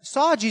have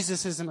saw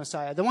Jesus as the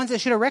Messiah. The ones that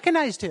should have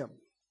recognized him.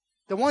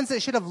 The ones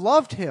that should have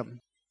loved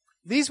him.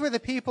 These were the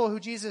people who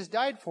Jesus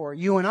died for,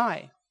 you and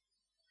I.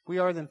 We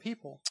are them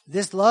people.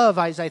 This love,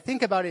 as I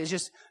think about it, is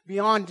just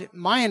beyond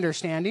my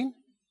understanding.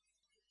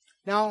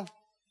 Now,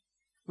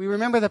 we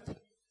remember the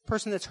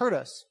person that's hurt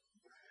us.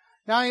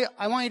 Now,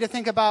 I want you to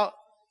think about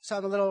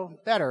something a little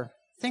better.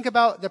 Think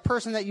about the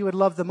person that you would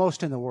love the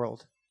most in the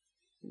world.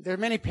 There are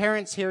many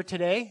parents here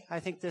today. I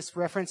think this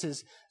reference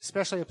is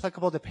especially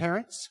applicable to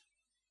parents.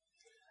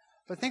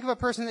 But think of a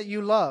person that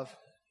you love.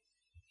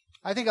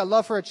 I think a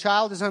love for a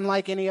child is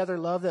unlike any other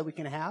love that we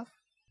can have.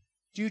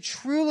 Do you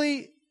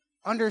truly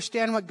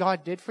understand what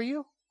God did for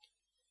you?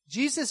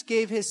 Jesus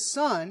gave his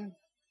son,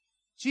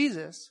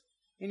 Jesus,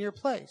 in your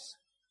place.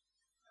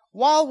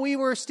 While we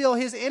were still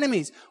his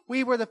enemies,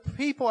 we were the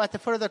people at the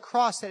foot of the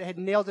cross that had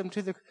nailed him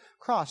to the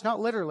cross. Not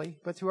literally,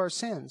 but through our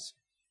sins.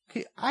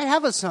 Okay, I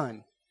have a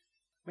son.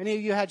 Many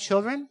of you had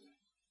children.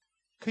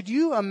 Could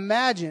you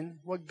imagine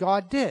what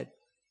God did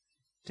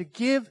to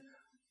give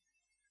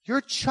your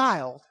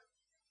child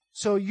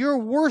so your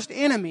worst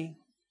enemy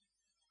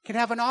can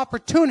have an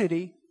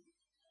opportunity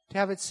to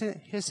have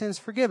his sins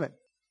forgiven?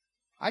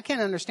 I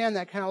can't understand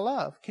that kind of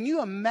love. Can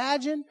you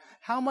imagine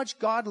how much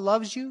God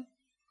loves you?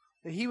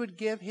 That he would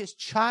give his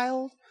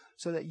child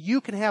so that you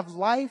can have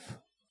life?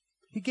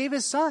 He gave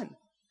his son.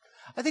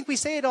 I think we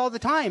say it all the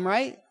time,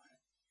 right?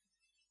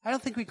 I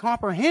don't think we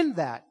comprehend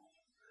that.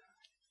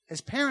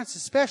 As parents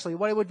especially,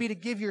 what it would be to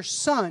give your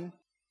son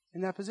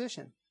in that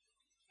position.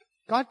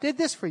 God did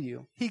this for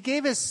you. He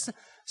gave his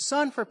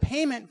son for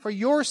payment for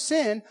your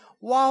sin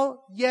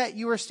while yet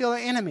you were still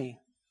an enemy.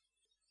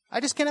 I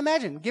just can't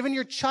imagine giving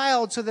your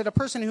child so that that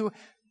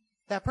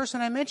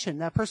person I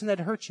mentioned, that person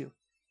that hurt you,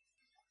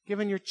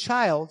 giving your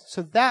child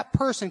so that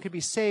person could be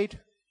saved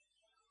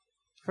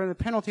from the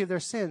penalty of their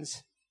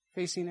sins,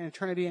 facing an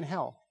eternity in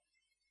hell.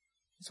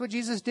 That's what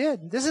Jesus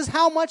did. This is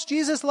how much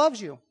Jesus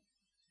loves you.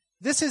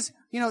 This is,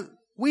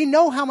 we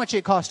know how much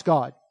it cost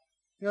God.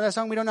 You know that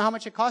song, we don't know how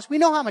much it cost? We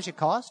know how much it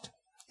cost.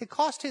 It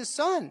cost his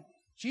son,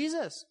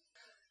 Jesus.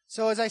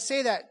 So as I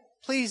say that,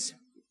 please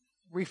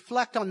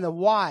reflect on the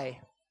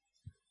why,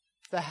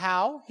 the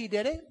how he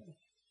did it,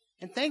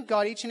 and thank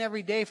God each and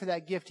every day for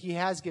that gift he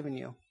has given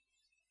you.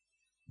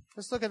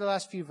 Let's look at the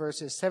last few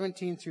verses,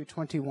 17 through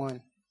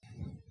 21.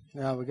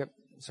 17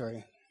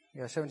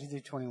 through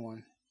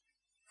 21.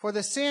 For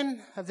the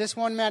sin of this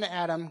one man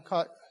Adam,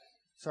 I'm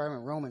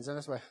in Romans,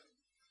 that's why.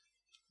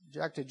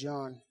 Back to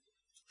John.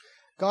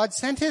 God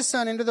sent his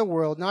son into the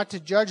world not to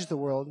judge the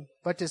world,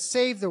 but to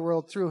save the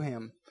world through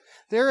him.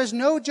 There is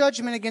no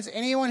judgment against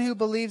anyone who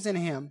believes in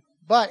him,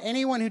 but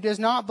anyone who does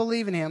not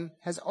believe in him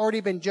has already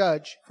been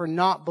judged for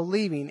not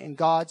believing in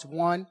God's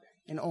one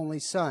and only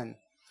Son.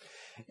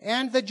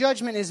 And the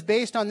judgment is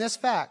based on this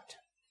fact.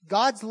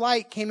 God's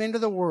light came into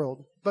the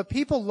world, but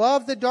people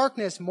loved the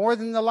darkness more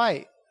than the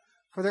light,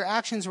 for their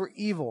actions were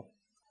evil.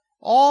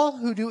 All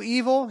who do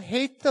evil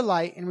hate the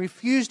light and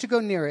refuse to go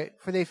near it,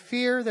 for they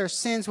fear their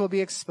sins will be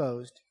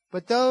exposed.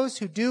 But those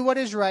who do what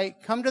is right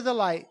come to the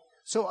light,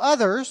 so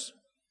others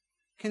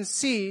can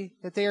see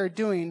that they are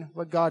doing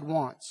what God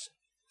wants.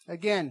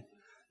 Again,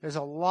 there's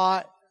a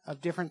lot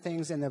of different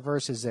things in the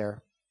verses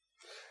there.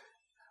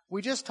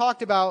 We just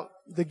talked about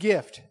the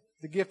gift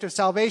of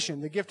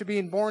salvation, the gift of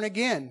being born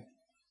again.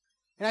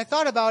 And I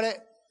thought about it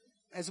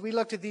as I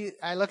look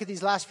at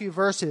these last few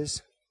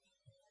verses.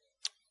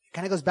 It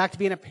kind of goes back to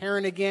being a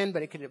parent again,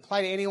 but it could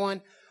apply to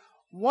anyone.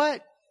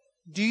 What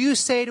do you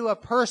say to a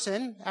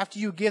person after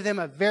you give them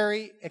a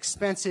very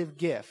expensive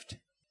gift?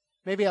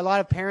 Maybe a lot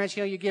of parents,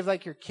 you give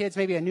like your kids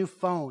maybe a new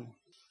phone.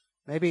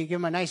 Maybe you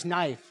give them a nice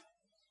knife.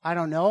 I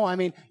don't know.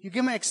 You give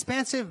them an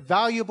expensive,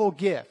 valuable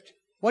gift.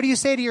 What do you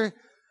say to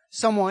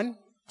someone,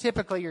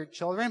 typically your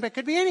children, but it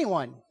could be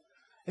anyone?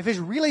 If it's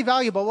really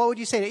valuable, what would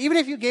you say? Even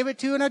if you gave it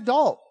to an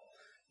adult,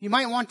 you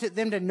might want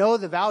them to know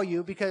the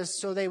value because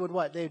so they would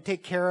what? They would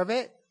take care of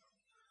it.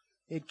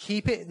 They'd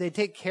keep it. They'd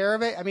take care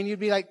of it. You'd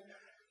be like,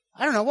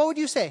 I don't know. What would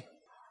you say?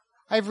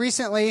 I've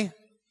recently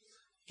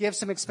given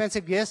some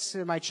expensive gifts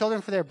to my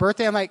children for their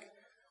birthday.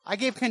 I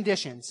gave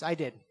conditions. I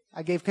did.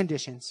 I gave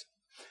conditions.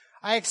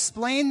 I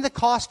explained the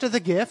cost of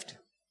the gift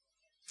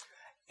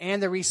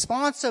and the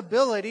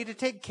responsibility to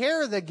take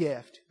care of the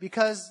gift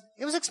because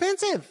it was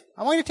expensive.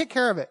 I want you to take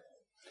care of it.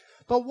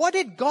 But what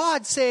did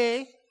God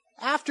say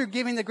after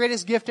giving the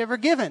greatest gift ever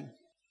given?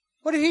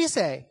 What did he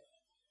say?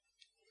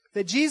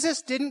 That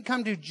Jesus didn't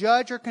come to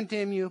judge or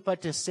condemn you,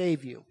 but to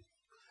save you.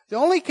 The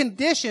only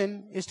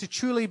condition is to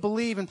truly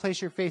believe and place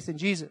your faith in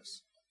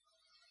Jesus.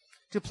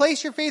 To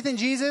place your faith in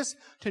Jesus,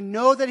 to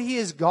know that he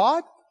is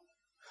God,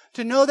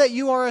 to know that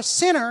you are a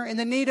sinner in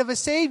the need of a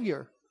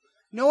Savior,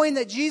 knowing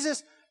that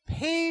Jesus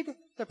paid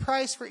the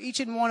price for each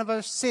and one of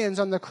our sins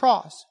on the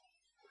cross,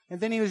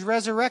 and then he was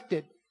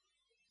resurrected,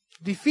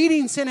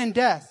 defeating sin and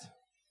death,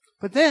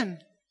 but then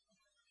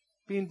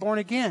being born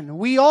again.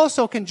 We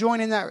also can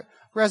join in that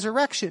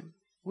resurrection.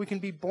 We can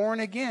be born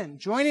again,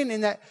 joining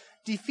in that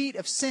defeat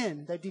of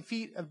sin, that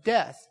defeat of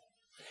death.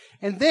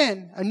 And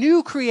then a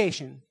new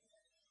creation,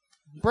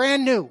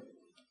 brand new.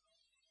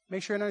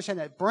 Make sure you understand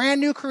that.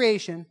 Brand new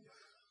creation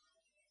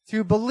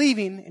through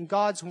believing in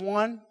God's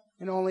one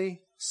and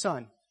only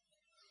Son.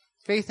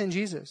 Faith in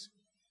Jesus.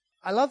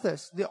 I love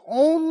this. The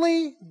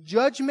only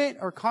judgment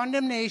or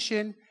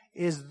condemnation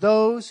is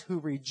those who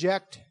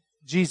reject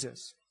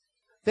Jesus.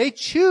 They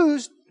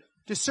choose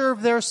to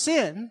serve their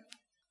sin.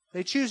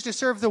 They choose to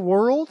serve the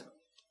world.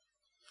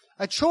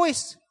 A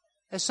choice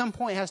at some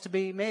point has to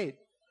be made.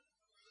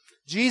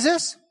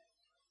 Jesus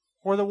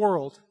or the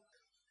world?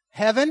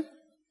 Heaven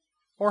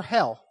or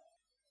hell?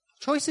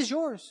 Choice is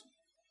yours.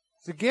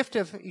 The gift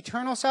of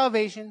eternal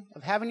salvation,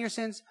 of having your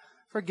sins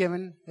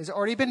forgiven, has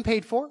already been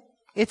paid for.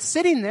 It's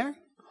sitting there.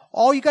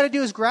 All you got to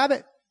do is grab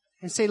it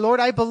and say, Lord,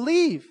 I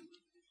believe.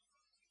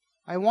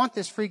 I want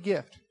this free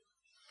gift.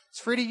 It's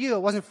free to you.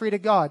 It wasn't free to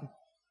God.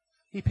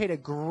 He paid a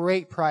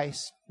great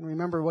price. And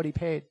remember what He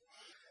paid.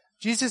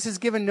 Jesus has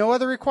given no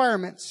other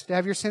requirements to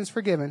have your sins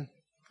forgiven.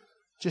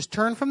 Just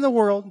turn from the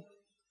world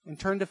and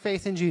turn to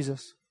faith in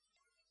Jesus.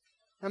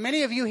 Now,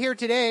 many of you here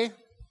today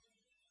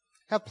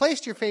have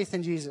placed your faith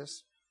in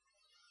Jesus.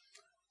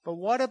 But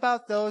what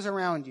about those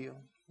around you?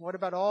 What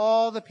about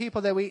all the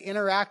people that we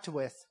interact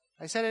with?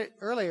 I said it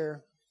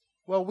earlier.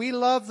 Well, we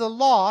love the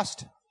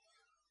lost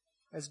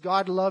as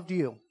God loved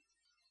you.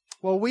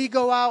 Well, we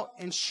go out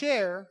and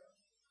share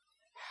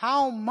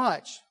how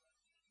much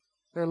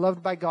they're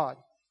loved by God,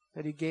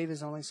 that He gave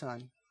His only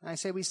Son. And I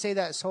say we say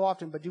that so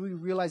often, but do we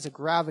realize the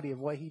gravity of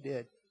what He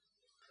did?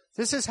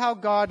 This is how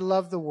God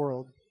loved the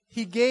world.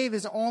 He gave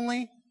His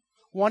only,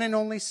 one and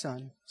only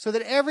Son, so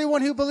that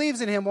everyone who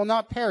believes in Him will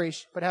not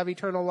perish, but have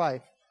eternal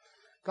life.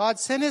 God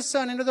sent His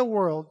Son into the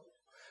world,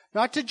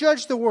 not to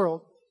judge the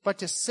world, but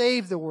to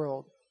save the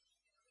world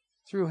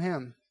through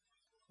Him.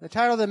 The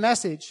title of the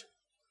message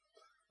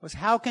was,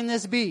 How Can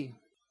This Be?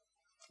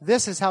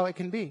 This is how it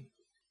can be.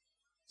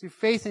 Through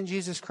faith in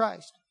Jesus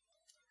Christ.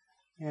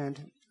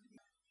 And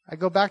I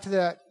go back to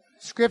that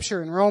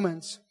scripture in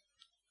Romans.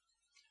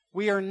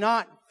 We are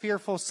not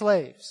fearful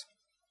slaves.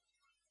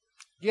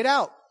 Get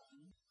out.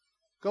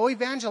 Go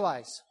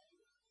evangelize.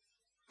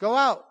 Go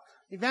out.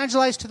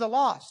 Evangelize to the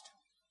lost.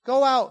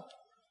 Go out.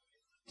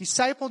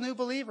 Disciple new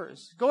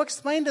believers. Go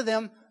explain to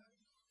them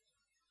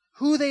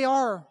who they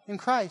are in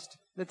Christ.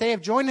 That they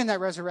have joined in that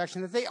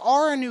resurrection. That they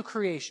are a new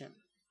creation.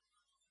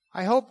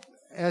 I hope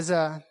as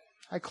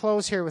I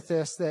close here with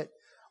this that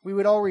we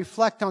would all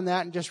reflect on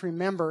that and just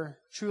remember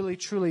truly,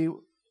 truly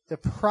the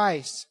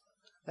price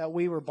that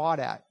we were bought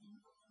at.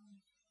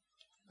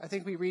 I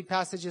think we read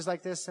passages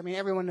like this. I mean,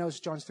 everyone knows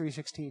John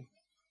 3:16.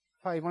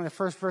 Probably one of the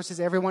first verses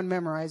everyone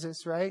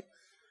memorizes, right?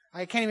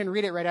 I can't even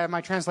read it right out of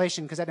my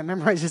translation because I had to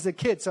memorize as a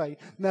kid, so I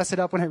mess it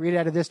up when I read it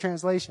out of this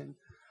translation.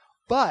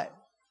 But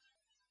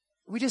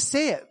we just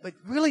say it, but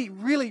really,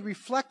 really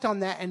reflect on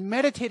that and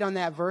meditate on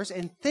that verse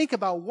and think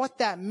about what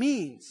that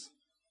means.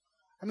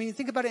 I mean,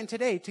 think about it in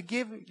today, to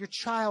give your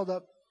child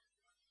up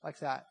like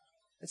that.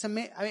 It's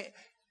amazing. I mean,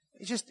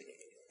 it's just,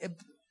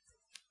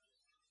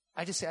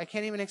 I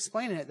can't even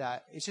explain it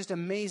that. It's just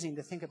amazing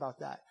to think about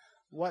that.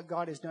 What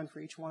God has done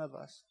for each one of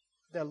us.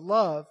 The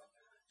love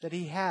that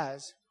He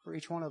has for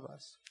each one of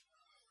us.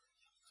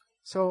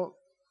 So,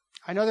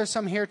 I know there's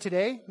some here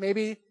today,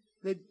 maybe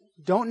that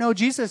don't know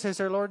Jesus as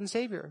their Lord and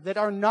Savior, that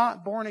are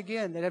not born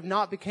again, that have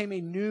not become a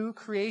new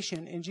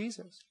creation in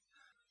Jesus.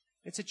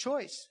 It's a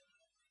choice.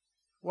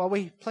 Well,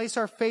 we place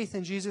our faith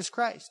in Jesus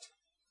Christ.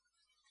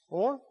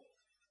 Or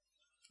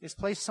it's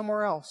placed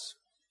somewhere else.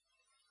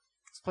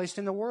 It's placed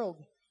in the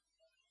world.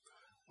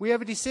 We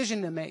have a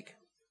decision to make.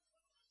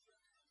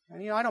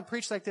 And I don't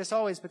preach like this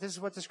always, but this is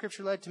what the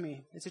scripture led to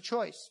me. It's a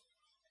choice.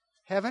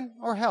 Heaven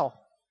or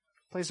hell.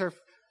 It's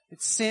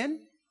sin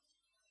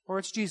or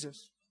it's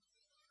Jesus.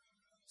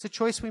 It's a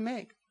choice we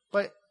make,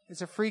 but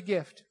it's a free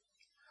gift.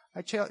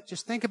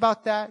 Just think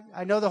about that.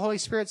 I know the Holy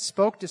Spirit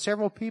spoke to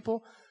several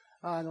people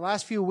in the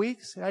last few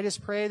weeks, and I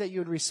just pray that you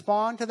would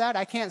respond to that.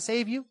 I can't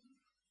save you.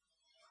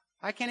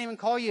 I can't even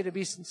call you to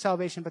be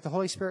salvation, but the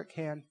Holy Spirit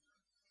can.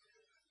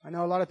 I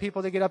know a lot of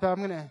people that get up, I'm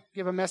going to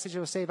give a message that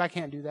will save. I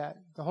can't do that.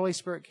 The Holy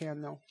Spirit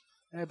can, though.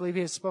 And I believe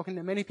He has spoken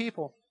to many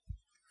people.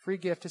 Free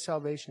gift to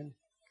salvation.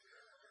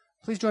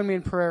 Please join me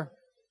in prayer.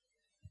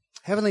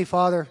 Heavenly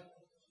Father,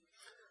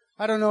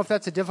 I don't know if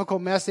that's a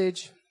difficult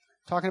message,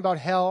 talking about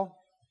hell,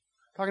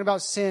 talking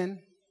about sin,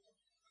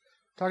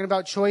 talking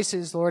about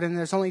choices, Lord, and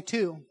there's only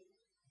two.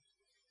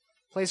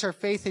 Place our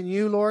faith in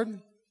You, Lord,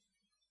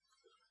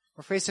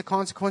 or face the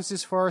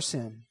consequences for our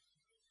sin.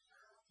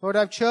 Lord,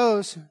 I've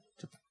chose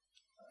to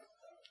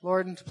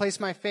place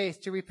my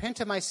faith, to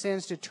repent of my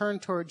sins, to turn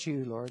towards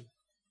You, Lord.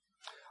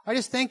 I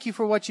just thank You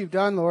for what You've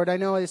done, Lord. I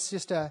know it's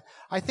just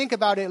I think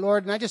about it,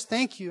 Lord, and I just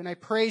thank You, and I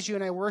praise You,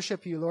 and I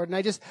worship You, Lord.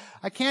 And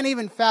I can't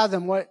even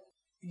fathom what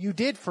You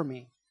did for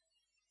me.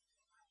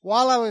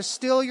 While I was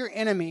still Your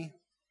enemy,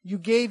 You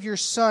gave Your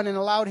Son and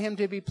allowed Him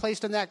to be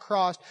placed on that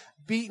cross,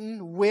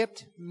 beaten,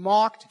 whipped,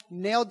 mocked,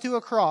 nailed to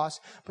a cross.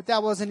 But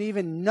that wasn't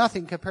even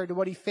nothing compared to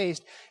what He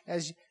faced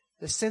as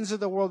the sins of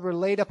the world were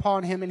laid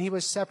upon Him and He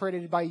was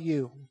separated by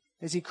You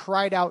as He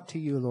cried out to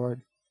You,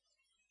 Lord.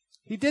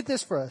 He did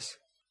this for us.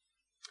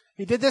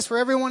 He did this for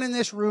everyone in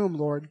this room,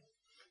 Lord.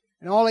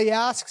 And all He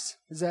asks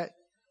is that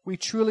we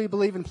truly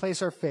believe and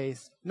place our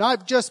faith.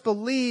 Not just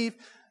believe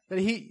that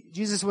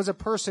Jesus was a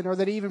person or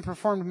that He even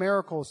performed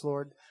miracles,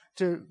 Lord.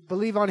 To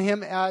believe on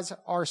Him as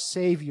our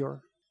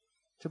Savior.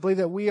 To believe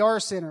that we are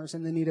sinners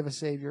in the need of a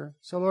Savior.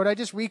 So, Lord, I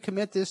just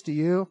recommit this to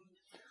You.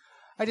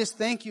 I just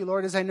thank You,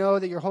 Lord, as I know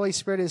that Your Holy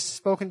Spirit has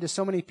spoken to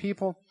so many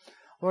people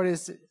Lord,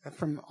 is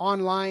from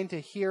online to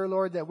here,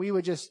 Lord, that we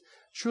would just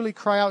truly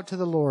cry out to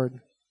the Lord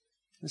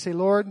and say,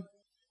 Lord,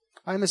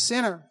 I'm a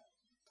sinner.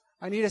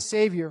 I need a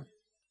Savior.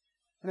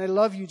 And I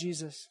love you,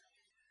 Jesus.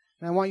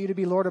 And I want you to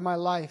be Lord of my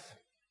life.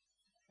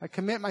 I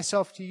commit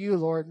myself to you,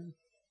 Lord.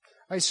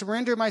 I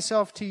surrender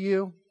myself to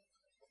you.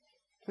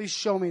 Please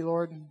show me,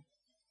 Lord.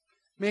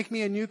 Make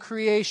me a new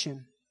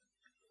creation.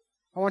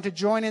 I want to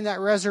join in that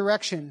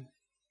resurrection,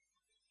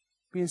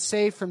 being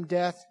saved from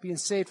death, being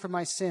saved from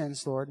my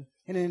sins, Lord,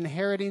 and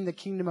inheriting the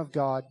kingdom of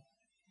God,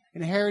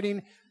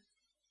 inheriting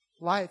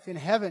life in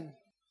heaven,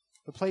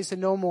 the place of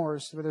no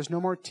mores, where there's no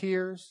more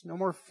tears, no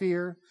more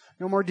fear,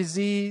 no more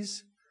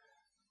disease,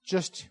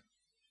 just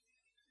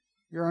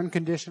your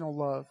unconditional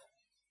love.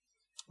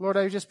 Lord,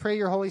 I just pray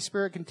your Holy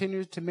Spirit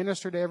continues to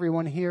minister to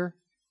everyone here.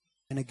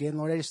 And again,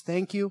 Lord, I just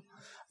thank you.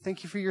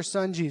 Thank you for your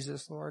Son,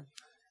 Jesus, Lord.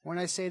 When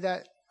I say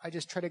that, I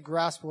just try to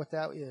grasp what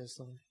that is,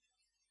 Lord.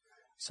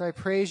 So I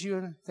praise you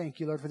and thank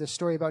you, Lord, for this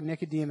story about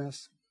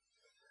Nicodemus,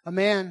 a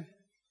man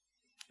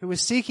who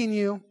was seeking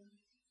you,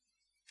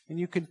 and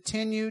you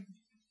continued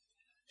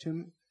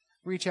to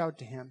reach out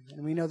to him.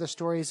 And we know the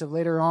stories of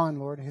later on,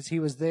 Lord, as he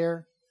was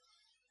there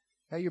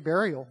at your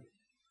burial,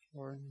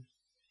 Lord.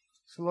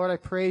 So, Lord, I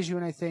praise you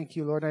and I thank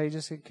you, Lord. I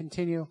just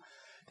continue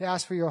to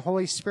ask for your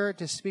Holy Spirit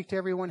to speak to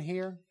everyone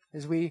here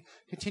as we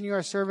continue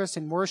our service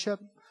in worship.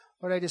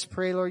 Lord, I just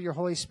pray, Lord, your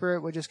Holy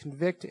Spirit would just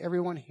convict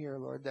everyone here,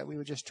 Lord, that we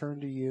would just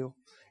turn to you.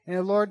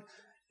 And, Lord,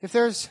 if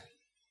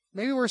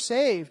maybe we're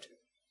saved,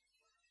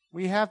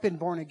 we have been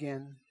born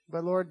again.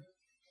 But, Lord,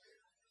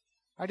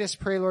 I just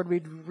pray, Lord,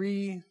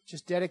 we'd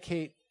just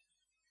dedicate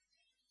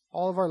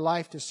all of our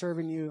life to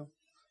serving you,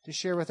 to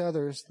share with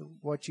others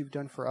what you've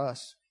done for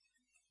us.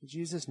 In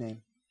Jesus'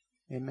 name,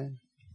 amen.